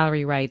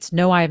 Valerie writes,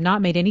 no, I have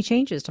not made any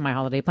changes to my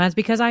holiday plans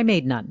because I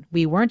made none.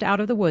 We weren't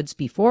out of the woods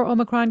before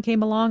Omicron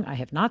came along. I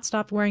have not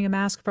stopped wearing a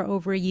mask for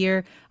over a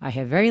year. I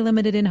have very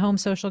limited in-home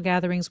social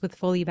gatherings with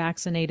fully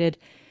vaccinated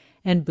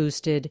and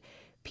boosted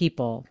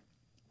people.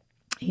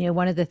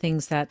 One of the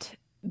things that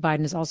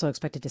Biden is also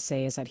expected to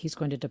say is that he's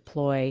going to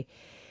deploy,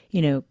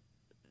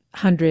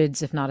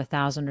 hundreds, if not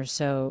 1,000 or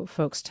so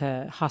folks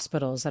to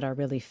hospitals that are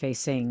really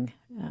facing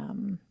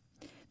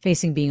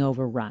being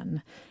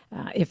overrun,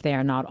 if they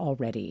are not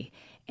already.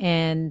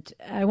 And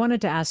I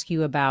wanted to ask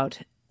you about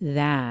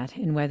that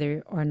and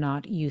whether or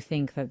not you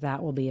think that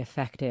that will be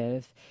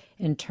effective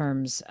in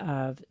terms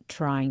of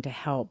trying to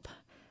help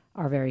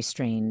our very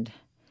strained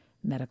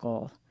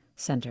medical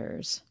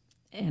centers.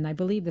 And I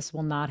believe this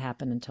will not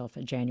happen until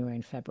January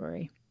and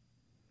February.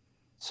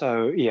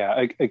 So,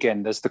 yeah,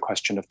 again, there's the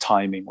question of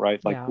timing,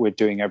 right? Like we're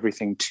doing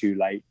everything too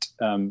late,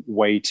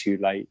 way too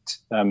late.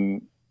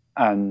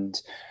 And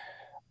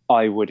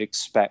I would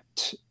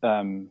expect,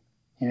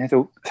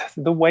 the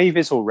wave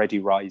is already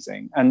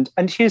rising. And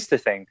here's the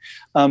thing,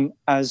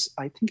 as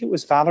I think it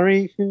was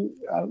Valerie who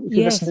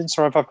yes. listened in,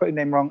 sorry if I've got your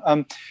name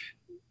wrong.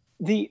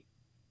 The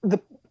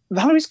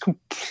Valerie's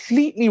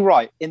completely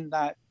right in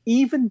that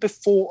even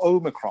before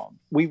Omicron,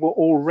 we were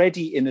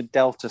already in a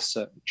Delta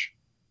surge.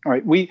 All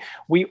right, we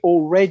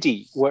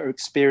already were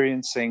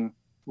experiencing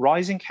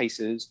rising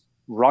cases,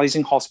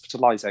 rising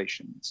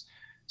hospitalizations.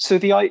 So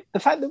the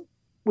fact that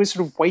we're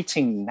sort of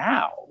waiting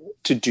now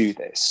to do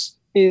this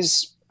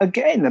is,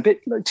 again, a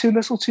bit too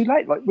little too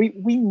late. Like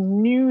we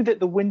knew that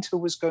the winter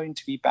was going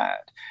to be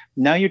bad.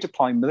 Now you're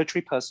deploying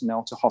military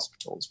personnel to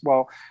hospitals.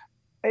 Well,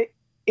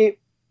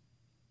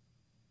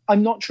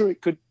 I'm not sure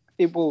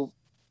it will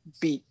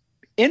be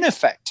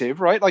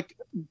ineffective, right? Like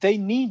they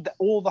need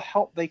all the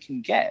help they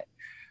can get.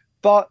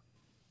 But,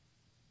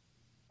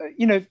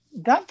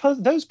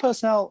 those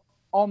personnel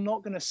are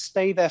not going to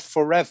stay there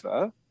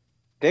forever.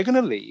 They're going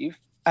to leave.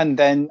 And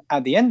then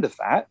at the end of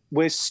that,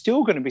 we're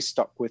still going to be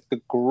stuck with the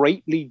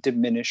greatly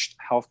diminished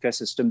healthcare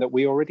system that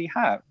we already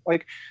have.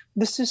 Like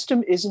the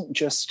system isn't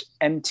just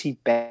empty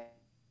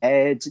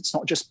beds. It's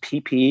not just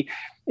PPE.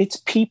 It's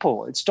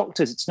people, it's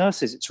doctors, it's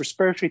nurses, it's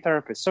respiratory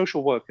therapists,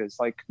 social workers,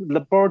 like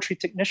laboratory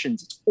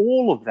technicians. It's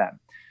all of them.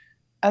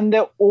 And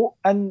they're all,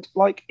 and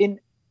like in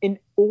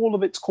all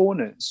of its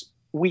corners,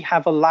 we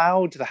have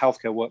allowed the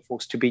healthcare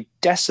workforce to be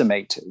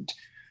decimated,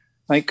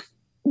 like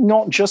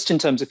not just in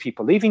terms of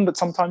people leaving, but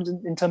sometimes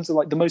in terms of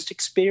like the most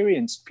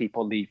experienced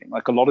people leaving.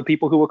 Like a lot of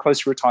people who were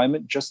close to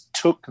retirement just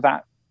took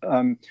that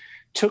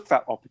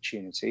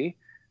opportunity,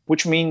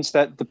 which means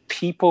that the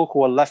people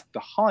who are left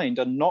behind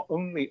are not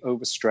only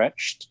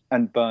overstretched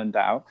and burned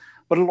out,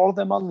 but a lot of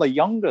them are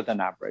younger than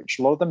average.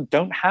 A lot of them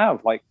don't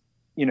have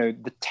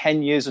the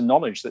 10 years of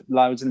knowledge that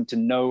allows them to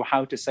know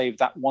how to save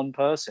that one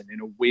person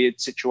in a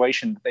weird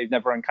situation that they've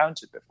never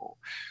encountered before.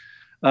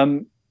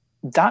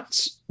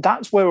 That's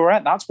where we're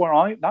at. That's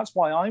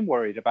why I'm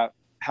worried about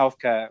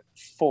healthcare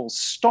full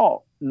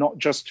stop, not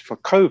just for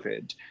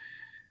COVID.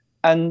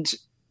 And,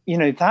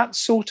 that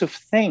sort of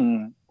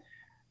thing,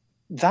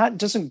 that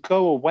doesn't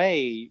go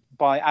away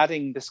by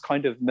adding this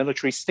kind of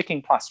military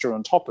sticking plaster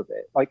on top of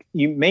it. Like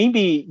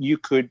you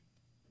could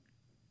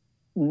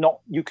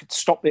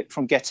stop it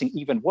from getting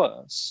even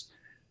worse.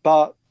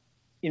 But,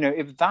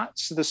 if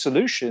that's the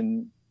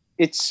solution,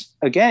 it's,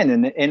 again,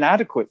 an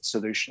inadequate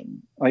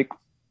solution. Like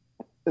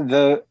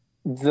the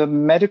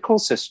medical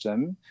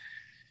system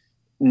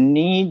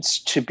needs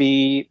to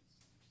be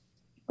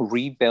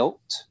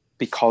rebuilt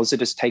because it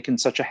has taken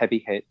such a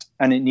heavy hit,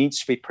 and it needs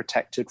to be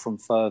protected from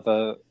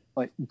further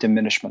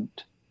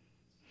diminishment.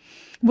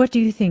 What do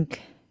you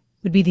think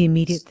would be the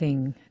immediate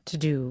thing to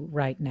do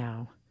right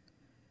now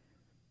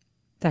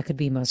that could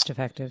be most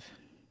effective?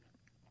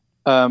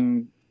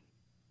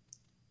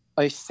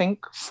 I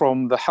think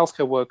from the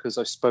healthcare workers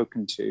I've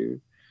spoken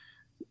to,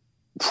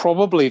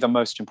 probably the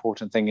most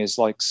important thing is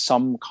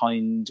some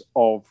kind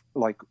of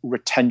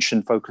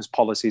retention focused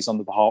policies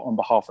on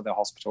behalf of their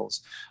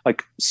hospitals.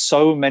 Like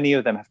so many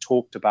of them have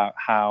talked about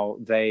how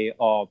they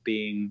are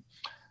being,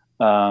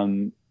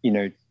 a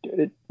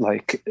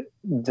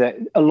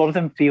lot of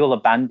them feel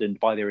abandoned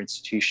by their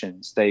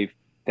institutions.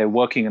 They're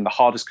working in the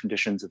hardest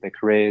conditions of their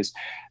careers.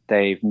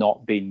 They've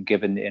not been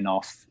given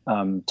enough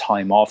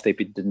time off. They've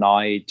been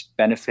denied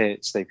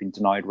benefits. They've been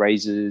denied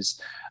raises.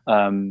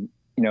 A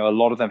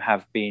lot of them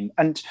have been,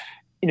 and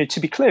to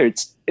be clear,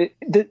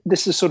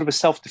 this is sort of a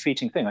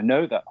self-defeating thing. I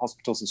know that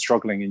hospitals are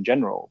struggling in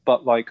general,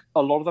 but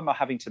a lot of them are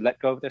having to let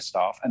go of their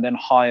staff and then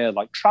hire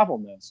travel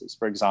nurses,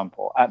 for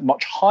example, at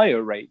much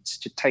higher rates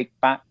to take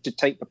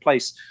the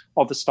place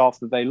of the staff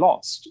that they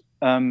lost.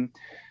 And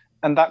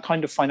that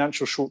kind of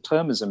financial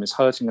short-termism is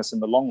hurting us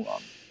in the long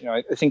run.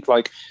 I think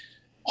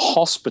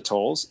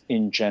hospitals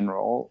in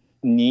general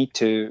need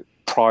to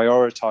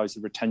prioritize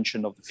the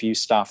retention of the few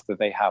staff that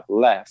they have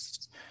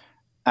left.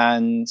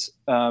 And,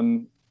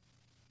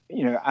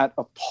 at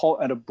a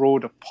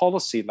broader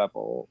policy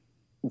level,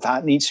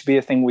 that needs to be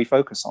a thing we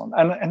focus on.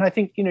 And I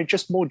think,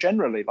 just more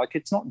generally,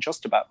 it's not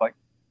just about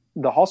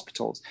the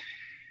hospitals.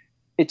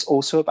 It's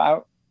also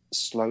about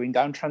slowing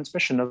down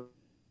transmission of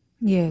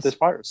this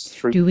virus.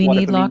 Do we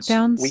need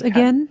lockdowns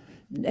again,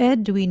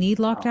 Ed? Do we need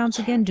lockdowns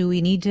again? Do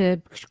we need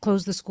to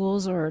close the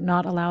schools or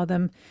not allow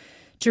them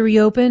to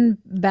reopen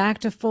back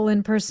to full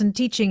in-person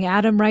teaching?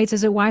 Adam writes,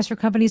 is it wise for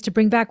companies to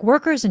bring back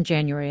workers in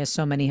January, as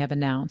so many have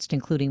announced,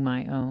 including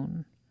my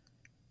own?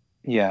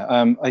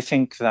 Yeah, I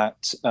think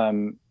that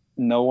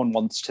no one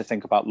wants to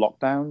think about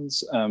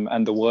lockdowns,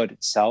 and the word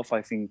itself,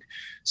 I think,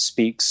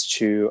 speaks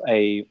to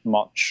a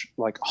much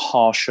like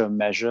harsher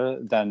measure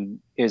than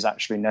is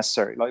actually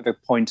necessary. Like the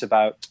point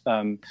about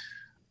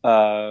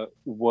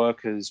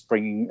workplaces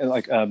bringing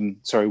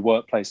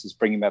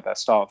their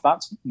staff.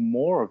 That's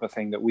more of a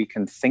thing that we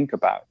can think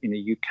about. You know,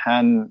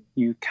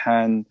 you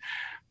can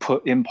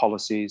put in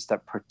policies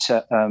that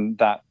protect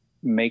that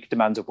make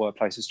demands of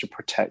workplaces to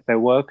protect their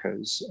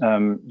workers.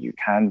 You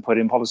can put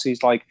in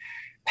policies like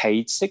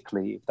paid sick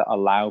leave that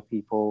allow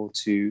people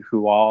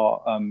who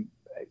are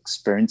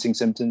experiencing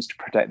symptoms to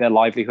protect their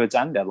livelihoods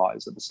and their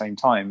lives at the same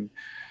time.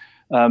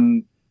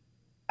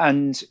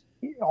 And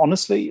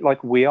honestly,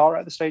 like, we are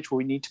at the stage where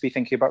we need to be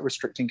thinking about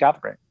restricting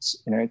gatherings.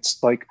 You know,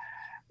 it's like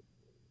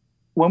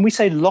when we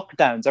say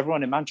lockdowns,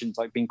 everyone imagines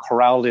like being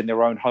corralled in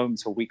their own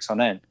homes for weeks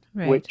on end,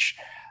 right. Which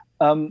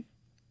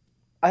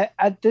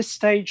at this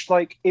stage,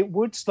 like, it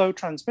would slow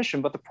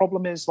transmission. But the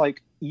problem is,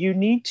 like, you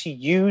need to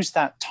use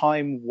that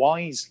time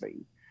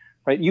wisely,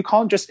 right? You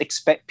can't just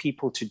expect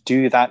people to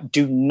do that,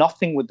 do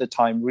nothing with the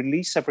time,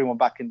 release everyone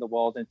back in the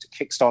world and to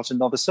kickstart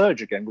another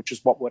surge again, which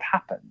is what would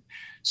happen.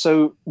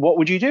 So what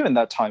would you do in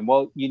that time?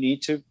 Well, you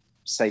need to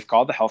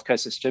safeguard the healthcare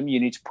system. You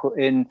need to put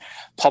in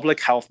public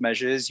health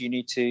measures. You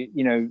need to,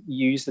 you know,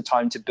 use the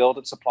time to build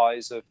up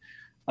supplies of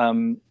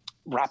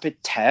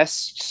rapid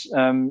tests.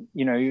 You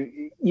know,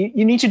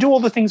 you need to do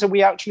all the things that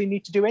we actually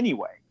need to do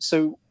anyway.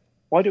 So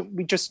why don't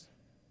we just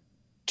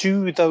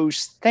do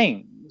those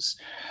things?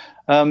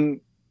 You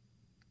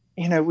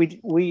know,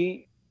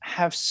 we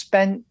have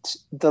spent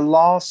the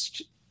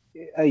last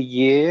a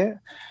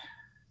year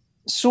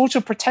sort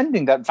of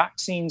pretending that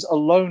vaccines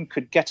alone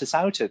could get us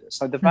out of this.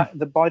 Like the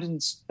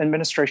Biden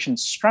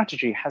administration's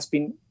strategy has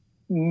been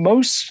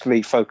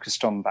mostly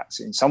focused on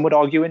vaccines. Some would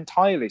argue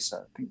entirely so.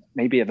 I think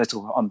maybe a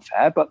little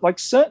unfair, but like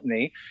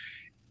certainly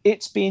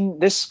it's been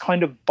this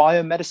kind of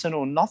biomedicine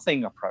or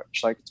nothing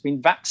approach. Like, it's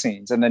been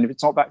vaccines, and then if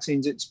it's not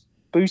vaccines, it's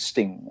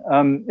boosting.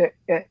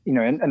 You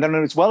know, and then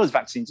as well as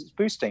vaccines, it's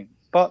boosting.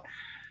 But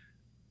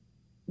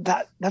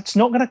that's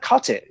not going to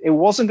cut it. It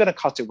wasn't going to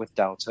cut it with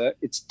Delta.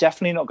 It's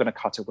definitely not going to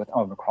cut it with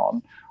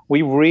Omicron.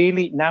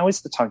 Now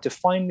is the time to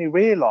finally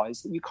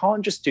realize that you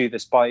can't just do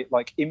this by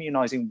like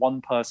immunizing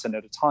one person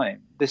at a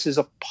time. This is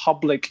a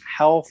public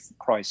health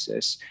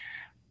crisis,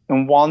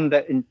 and one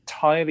that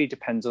entirely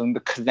depends on the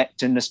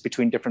connectedness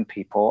between different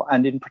people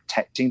and in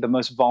protecting the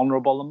most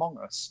vulnerable among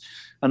us.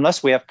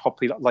 Unless we have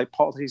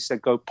policies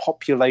that go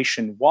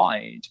population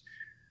wide,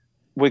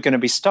 we're going to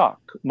be stuck.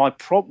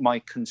 My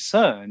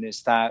concern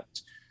is that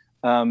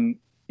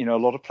you know, a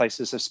lot of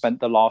places have spent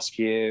the last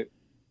year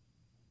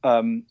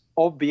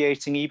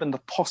obviating even the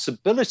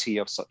possibility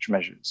of such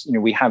measures. You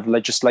know, we have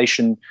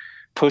legislation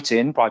put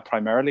in by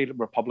primarily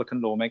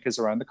Republican lawmakers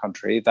around the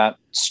country that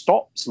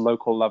stops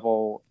local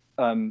level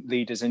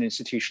leaders and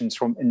institutions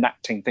from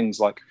enacting things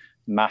like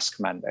mask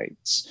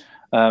mandates.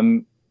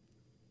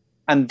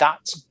 And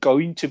that's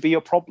going to be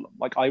a problem.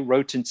 Like I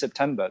wrote in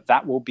September,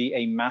 that will be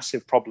a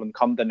massive problem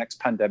come the next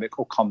pandemic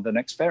or come the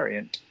next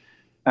variant.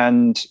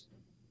 And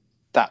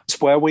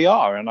that's where we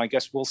are. And I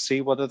guess we'll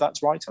see whether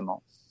that's right or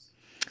not.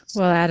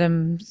 Well,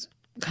 Adam's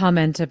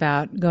comment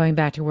about going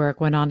back to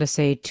work went on to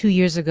say 2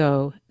 years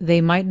ago,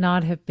 they might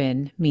not have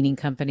been, meaning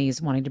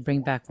companies wanting to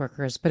bring back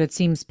workers, but it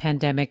seems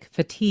pandemic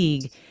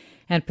fatigue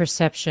and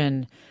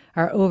perception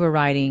are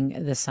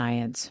overriding the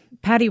science.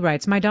 Patty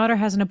writes, my daughter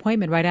has an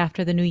appointment right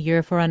after the new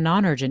year for a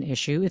non-urgent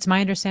issue. It's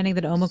my understanding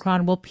that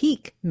Omicron will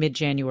peak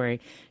mid-January.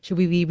 Should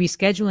we be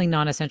rescheduling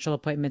non-essential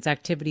appointments,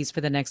 activities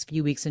for the next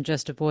few weeks and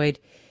just avoid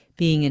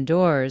being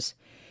indoors?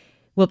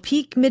 Will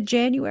peak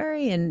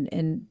mid-January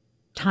and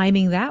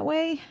timing that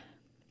way?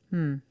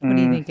 What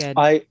do you think, Ed?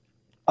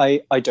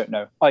 I don't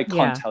know. I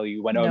can't tell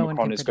you when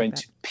Omicron is going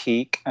to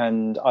peak,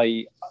 and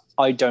I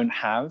don't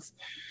have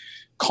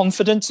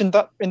confidence in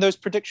those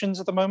predictions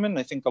at the moment.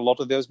 I think a lot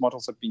of those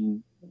models have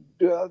been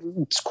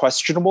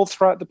questionable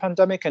throughout the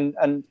pandemic,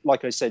 and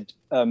like I said,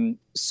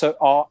 so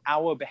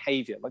our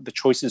behavior, like the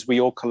choices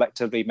we all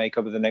collectively make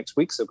over the next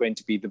weeks, are going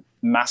to be the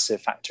massive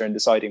factor in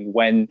deciding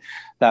when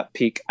that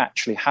peak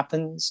actually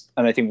happens.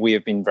 And I think we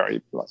have been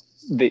very,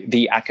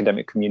 the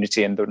academic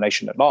community and the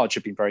nation at large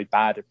have been very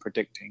bad at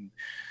predicting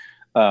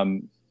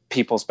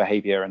people's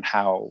behavior and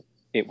how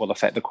it will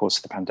affect the course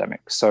of the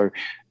pandemic. So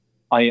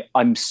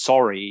I'm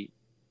sorry,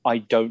 I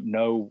don't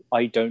know.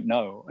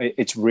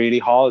 It's really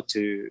hard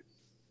to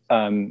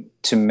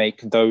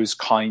make those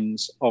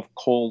kinds of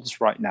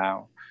calls right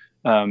now.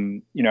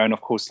 You know, and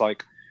of course,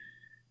 like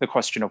the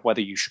question of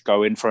whether you should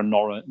go in for a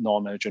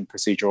non-urgent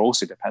procedure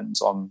also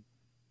depends on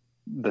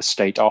the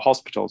state our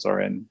hospitals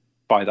are in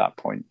by that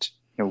point.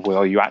 You know,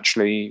 will you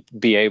actually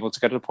be able to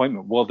get an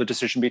appointment? Will the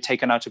decision be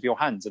taken out of your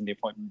hands and the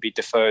appointment be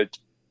deferred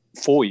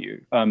for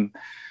you?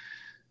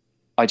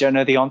 I don't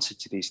know the answer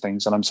to these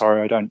things, and I'm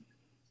sorry I don't.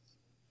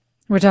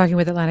 We're talking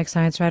with Atlantic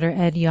science writer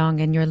Ed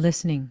Yong, and you're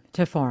listening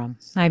to Forum.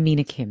 I'm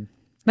Mina Kim.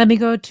 Let me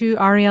go to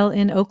Ariel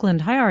in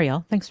Oakland. Hi,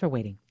 Ariel. Thanks for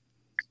waiting.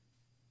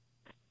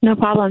 No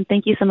problem.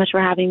 Thank you so much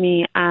for having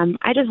me.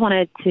 I just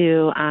wanted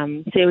to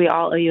say we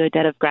all owe you a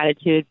debt of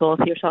gratitude, both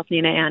yourself,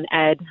 Nina, and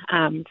Ed,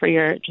 for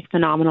your just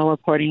phenomenal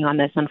reporting on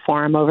this on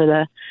Forum over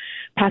the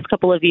past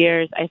couple of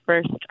years. I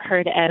first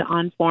heard Ed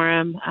on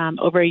Forum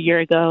over a year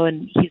ago,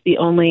 and he's the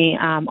only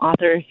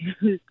author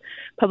whose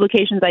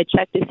publications I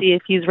checked to see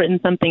if he's written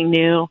something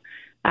new.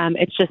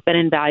 It's just been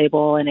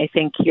invaluable, and I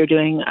think you're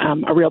doing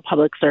a real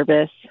public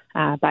service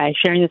by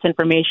sharing this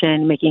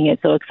information, making it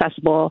so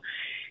accessible,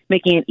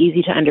 making it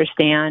easy to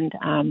understand,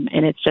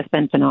 and it's just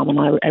been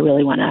phenomenal. I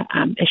really want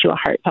to issue a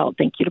heartfelt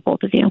thank you to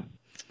both of you.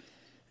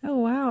 Oh,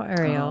 wow,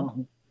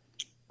 Ariel.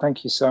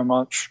 Thank you so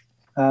much.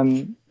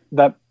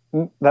 That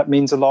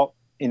means a lot.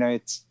 You know,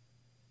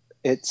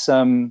 it's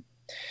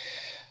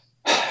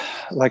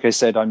like I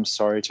said, I'm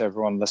sorry to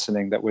everyone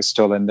listening that we're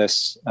still in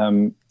this.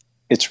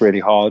 It's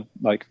really hard.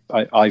 Like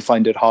I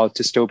find it hard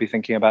to still be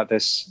thinking about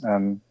this,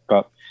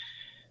 but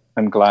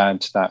I'm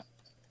glad that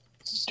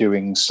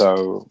doing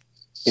so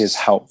is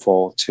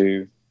helpful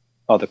to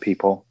other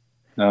people.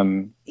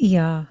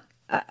 Yeah.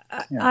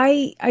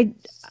 I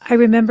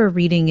remember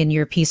reading in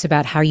your piece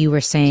about how you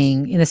were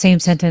saying in the same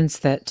sentence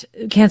that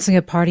canceling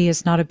a party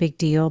is not a big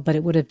deal, but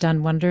it would have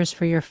done wonders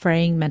for your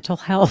fraying mental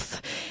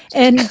health.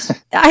 And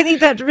I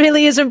think that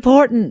really is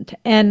important.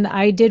 And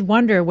I did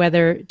wonder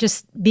whether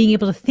just being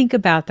able to think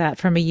about that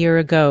from a year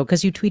ago,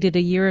 because you tweeted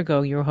a year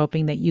ago, you were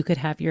hoping that you could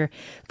have your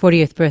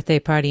 40th birthday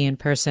party in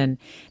person,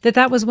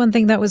 that was one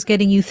thing that was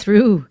getting you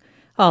through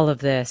all of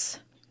this.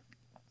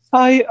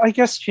 I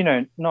guess, you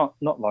know, not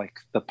like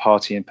the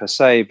partying per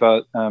se,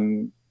 but,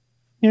 you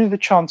know, the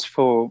chance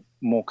for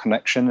more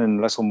connection and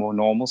a little more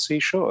normalcy,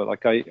 sure.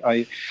 Like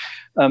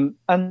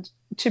and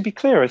to be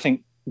clear, I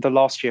think the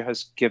last year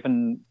has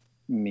given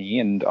me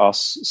and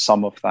us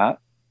some of that.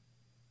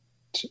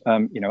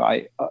 You know,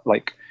 I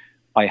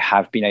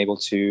have been able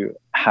to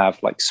have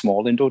like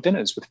small indoor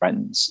dinners with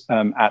friends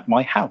at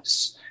my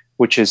house,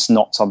 which is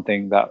not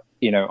something that,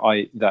 you know,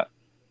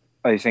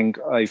 I think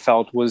I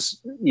felt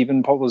was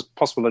even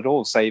possible at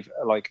all, save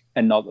like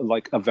another,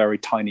 like a very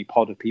tiny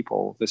pod of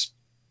people this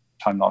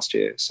time last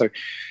year. So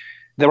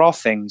there are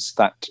things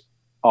that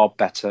are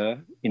better.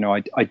 You know,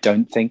 I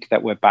don't think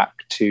that we're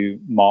back to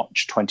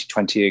March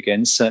 2020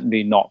 again,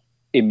 certainly not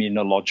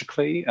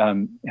immunologically.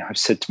 I've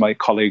said to my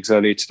colleagues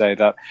earlier today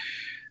that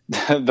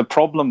the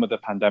problem with the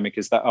pandemic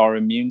is that our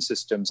immune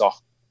systems are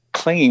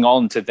clinging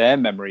on to their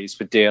memories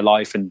for dear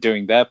life and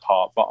doing their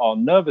part, but our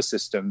nervous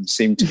system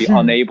seem to be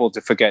unable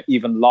to forget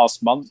even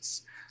last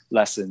month's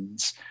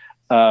lessons,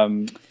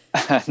 and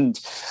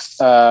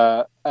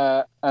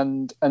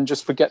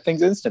just forget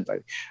things instantly.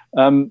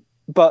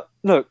 But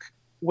look,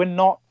 we're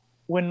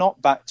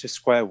not back to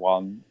square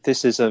one.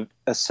 This is a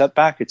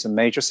setback. It's a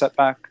major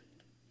setback.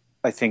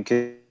 I think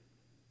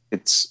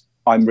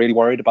I'm really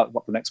worried about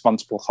what the next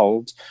months will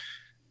hold.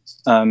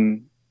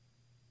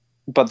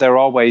 But there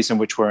are ways in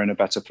which we're in a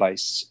better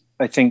place.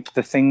 I think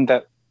the thing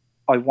that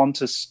I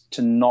want us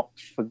to not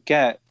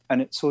forget,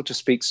 and it sort of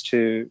speaks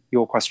to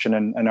your question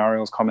and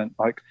Ariel's comment,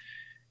 like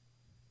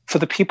for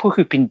the people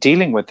who've been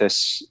dealing with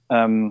this,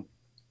 you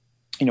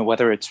know,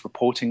 whether it's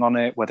reporting on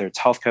it, whether it's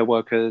healthcare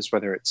workers,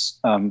 whether it's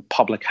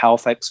public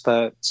health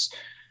experts,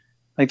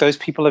 like those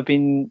people have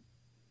been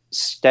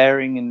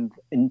staring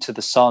into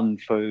the sun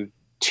for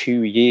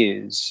 2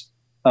 years,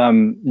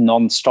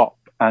 nonstop,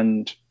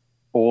 and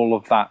all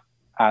of that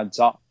adds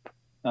up.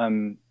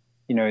 You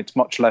know, it's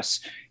much less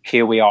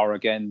here we are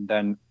again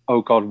than,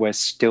 oh God, we're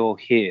still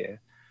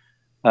here.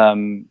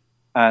 And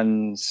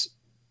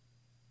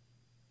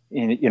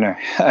you know,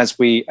 as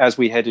we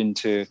head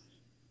into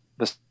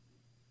the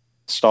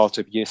start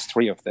of year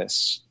 3 of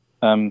this,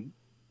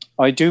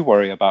 I do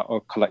worry about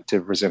our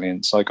collective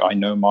resilience. Like I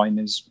know mine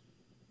is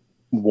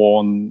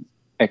worn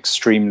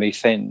extremely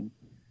thin.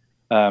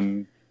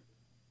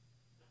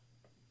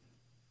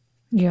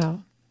 Yeah.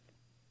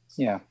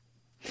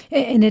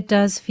 And it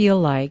does feel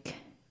like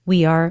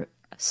we are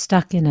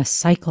stuck in a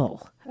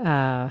cycle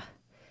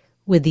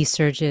with these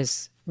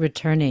surges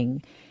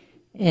returning.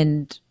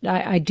 And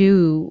I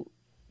do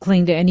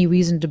cling to any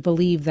reason to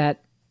believe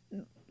that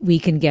we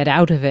can get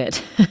out of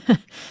it.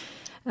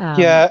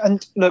 Yeah,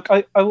 and look,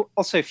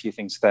 I'll say a few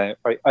things there.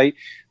 I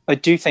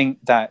do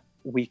think that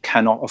we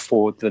cannot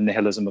afford the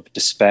nihilism of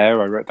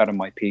despair. I wrote that in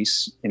my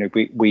piece. You know,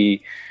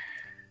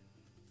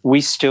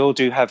 we still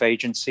do have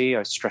agency.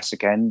 I stress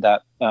again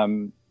that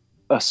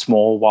a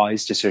small,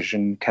 wise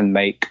decision can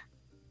do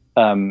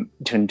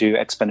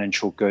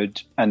exponential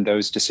good, and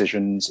those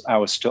decisions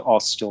are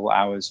still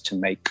ours to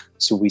make.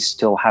 So we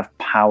still have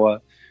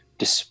power,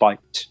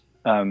 despite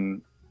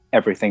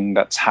everything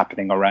that's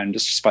happening around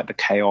us, despite the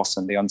chaos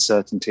and the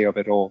uncertainty of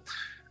it all.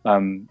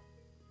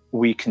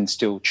 We can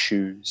still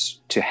choose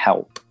to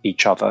help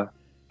each other,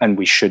 and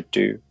we should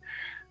do.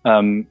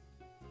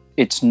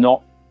 It's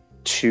not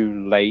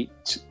too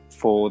late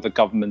for the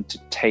government to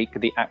take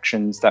the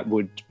actions that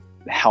would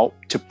help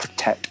to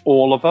protect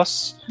all of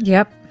us.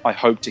 Yep. I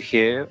hope to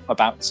hear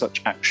about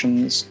such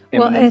actions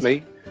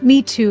imminently. Well,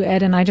 me too,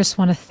 Ed, and I just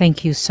want to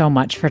thank you so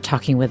much for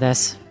talking with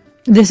us.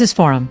 This is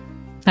Forum.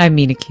 I'm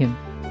Mina Kim.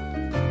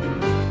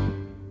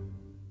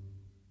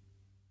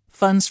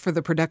 Funds for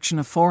the production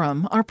of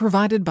Forum are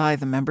provided by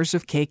the members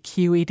of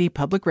KQED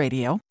Public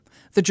Radio,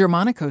 the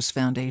Germanicos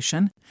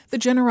Foundation, the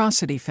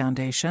Generosity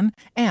Foundation,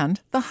 and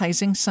the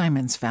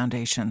Heising-Simons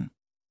Foundation.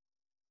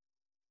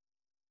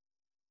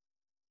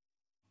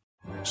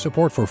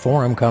 Support for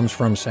Forum comes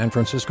from San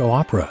Francisco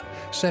Opera.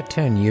 Set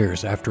 10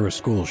 years after a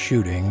school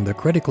shooting, the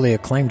critically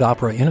acclaimed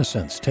opera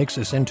Innocence takes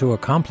us into a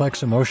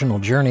complex emotional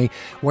journey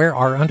where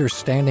our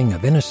understanding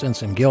of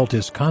innocence and guilt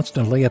is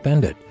constantly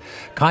upended.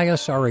 Kaya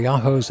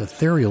Sariaho's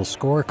ethereal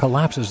score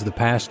collapses the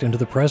past into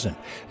the present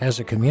as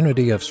a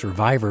community of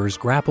survivors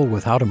grapple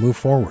with how to move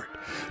forward.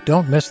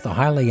 Don't miss the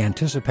highly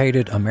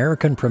anticipated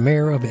American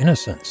premiere of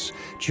Innocence,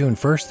 June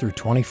 1st through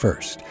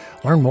 21st.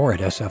 Learn more at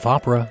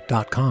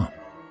sfopera.com.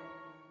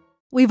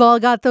 We've all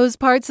got those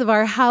parts of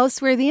our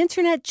house where the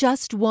internet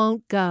just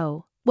won't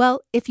go.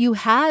 Well, if you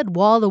had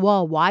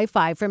wall-to-wall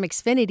Wi-Fi from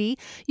Xfinity,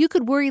 you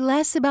could worry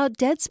less about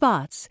dead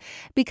spots.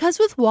 Because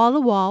with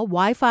wall-to-wall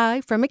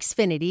Wi-Fi from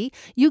Xfinity,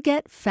 you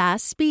get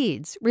fast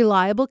speeds,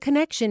 reliable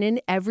connection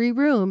in every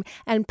room,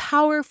 and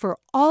power for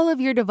all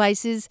of your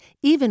devices,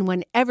 even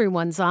when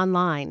everyone's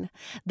online.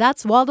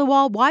 That's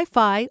wall-to-wall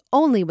Wi-Fi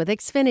only with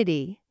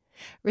Xfinity.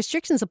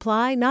 Restrictions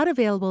apply, not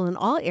available in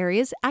all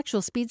areas.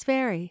 Actual speeds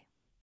vary.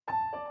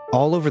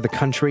 All over the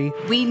country,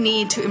 we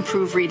need to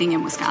improve reading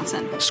in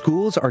Wisconsin.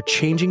 Schools are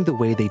changing the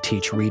way they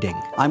teach reading.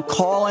 I'm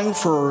calling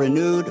for a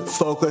renewed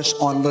focus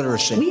on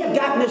literacy. We have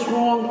gotten this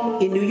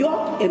wrong in New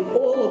York and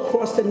all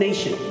across the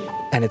nation.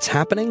 And it's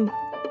happening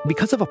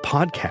because of a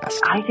podcast.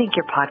 I think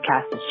your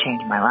podcast has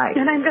changed my life.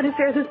 And I'm going to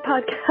share this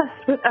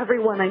podcast with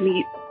everyone I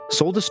meet.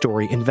 Sold a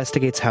Story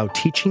investigates how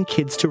teaching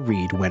kids to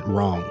read went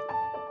wrong.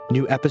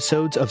 New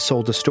episodes of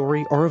Sold a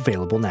Story are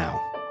available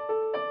now.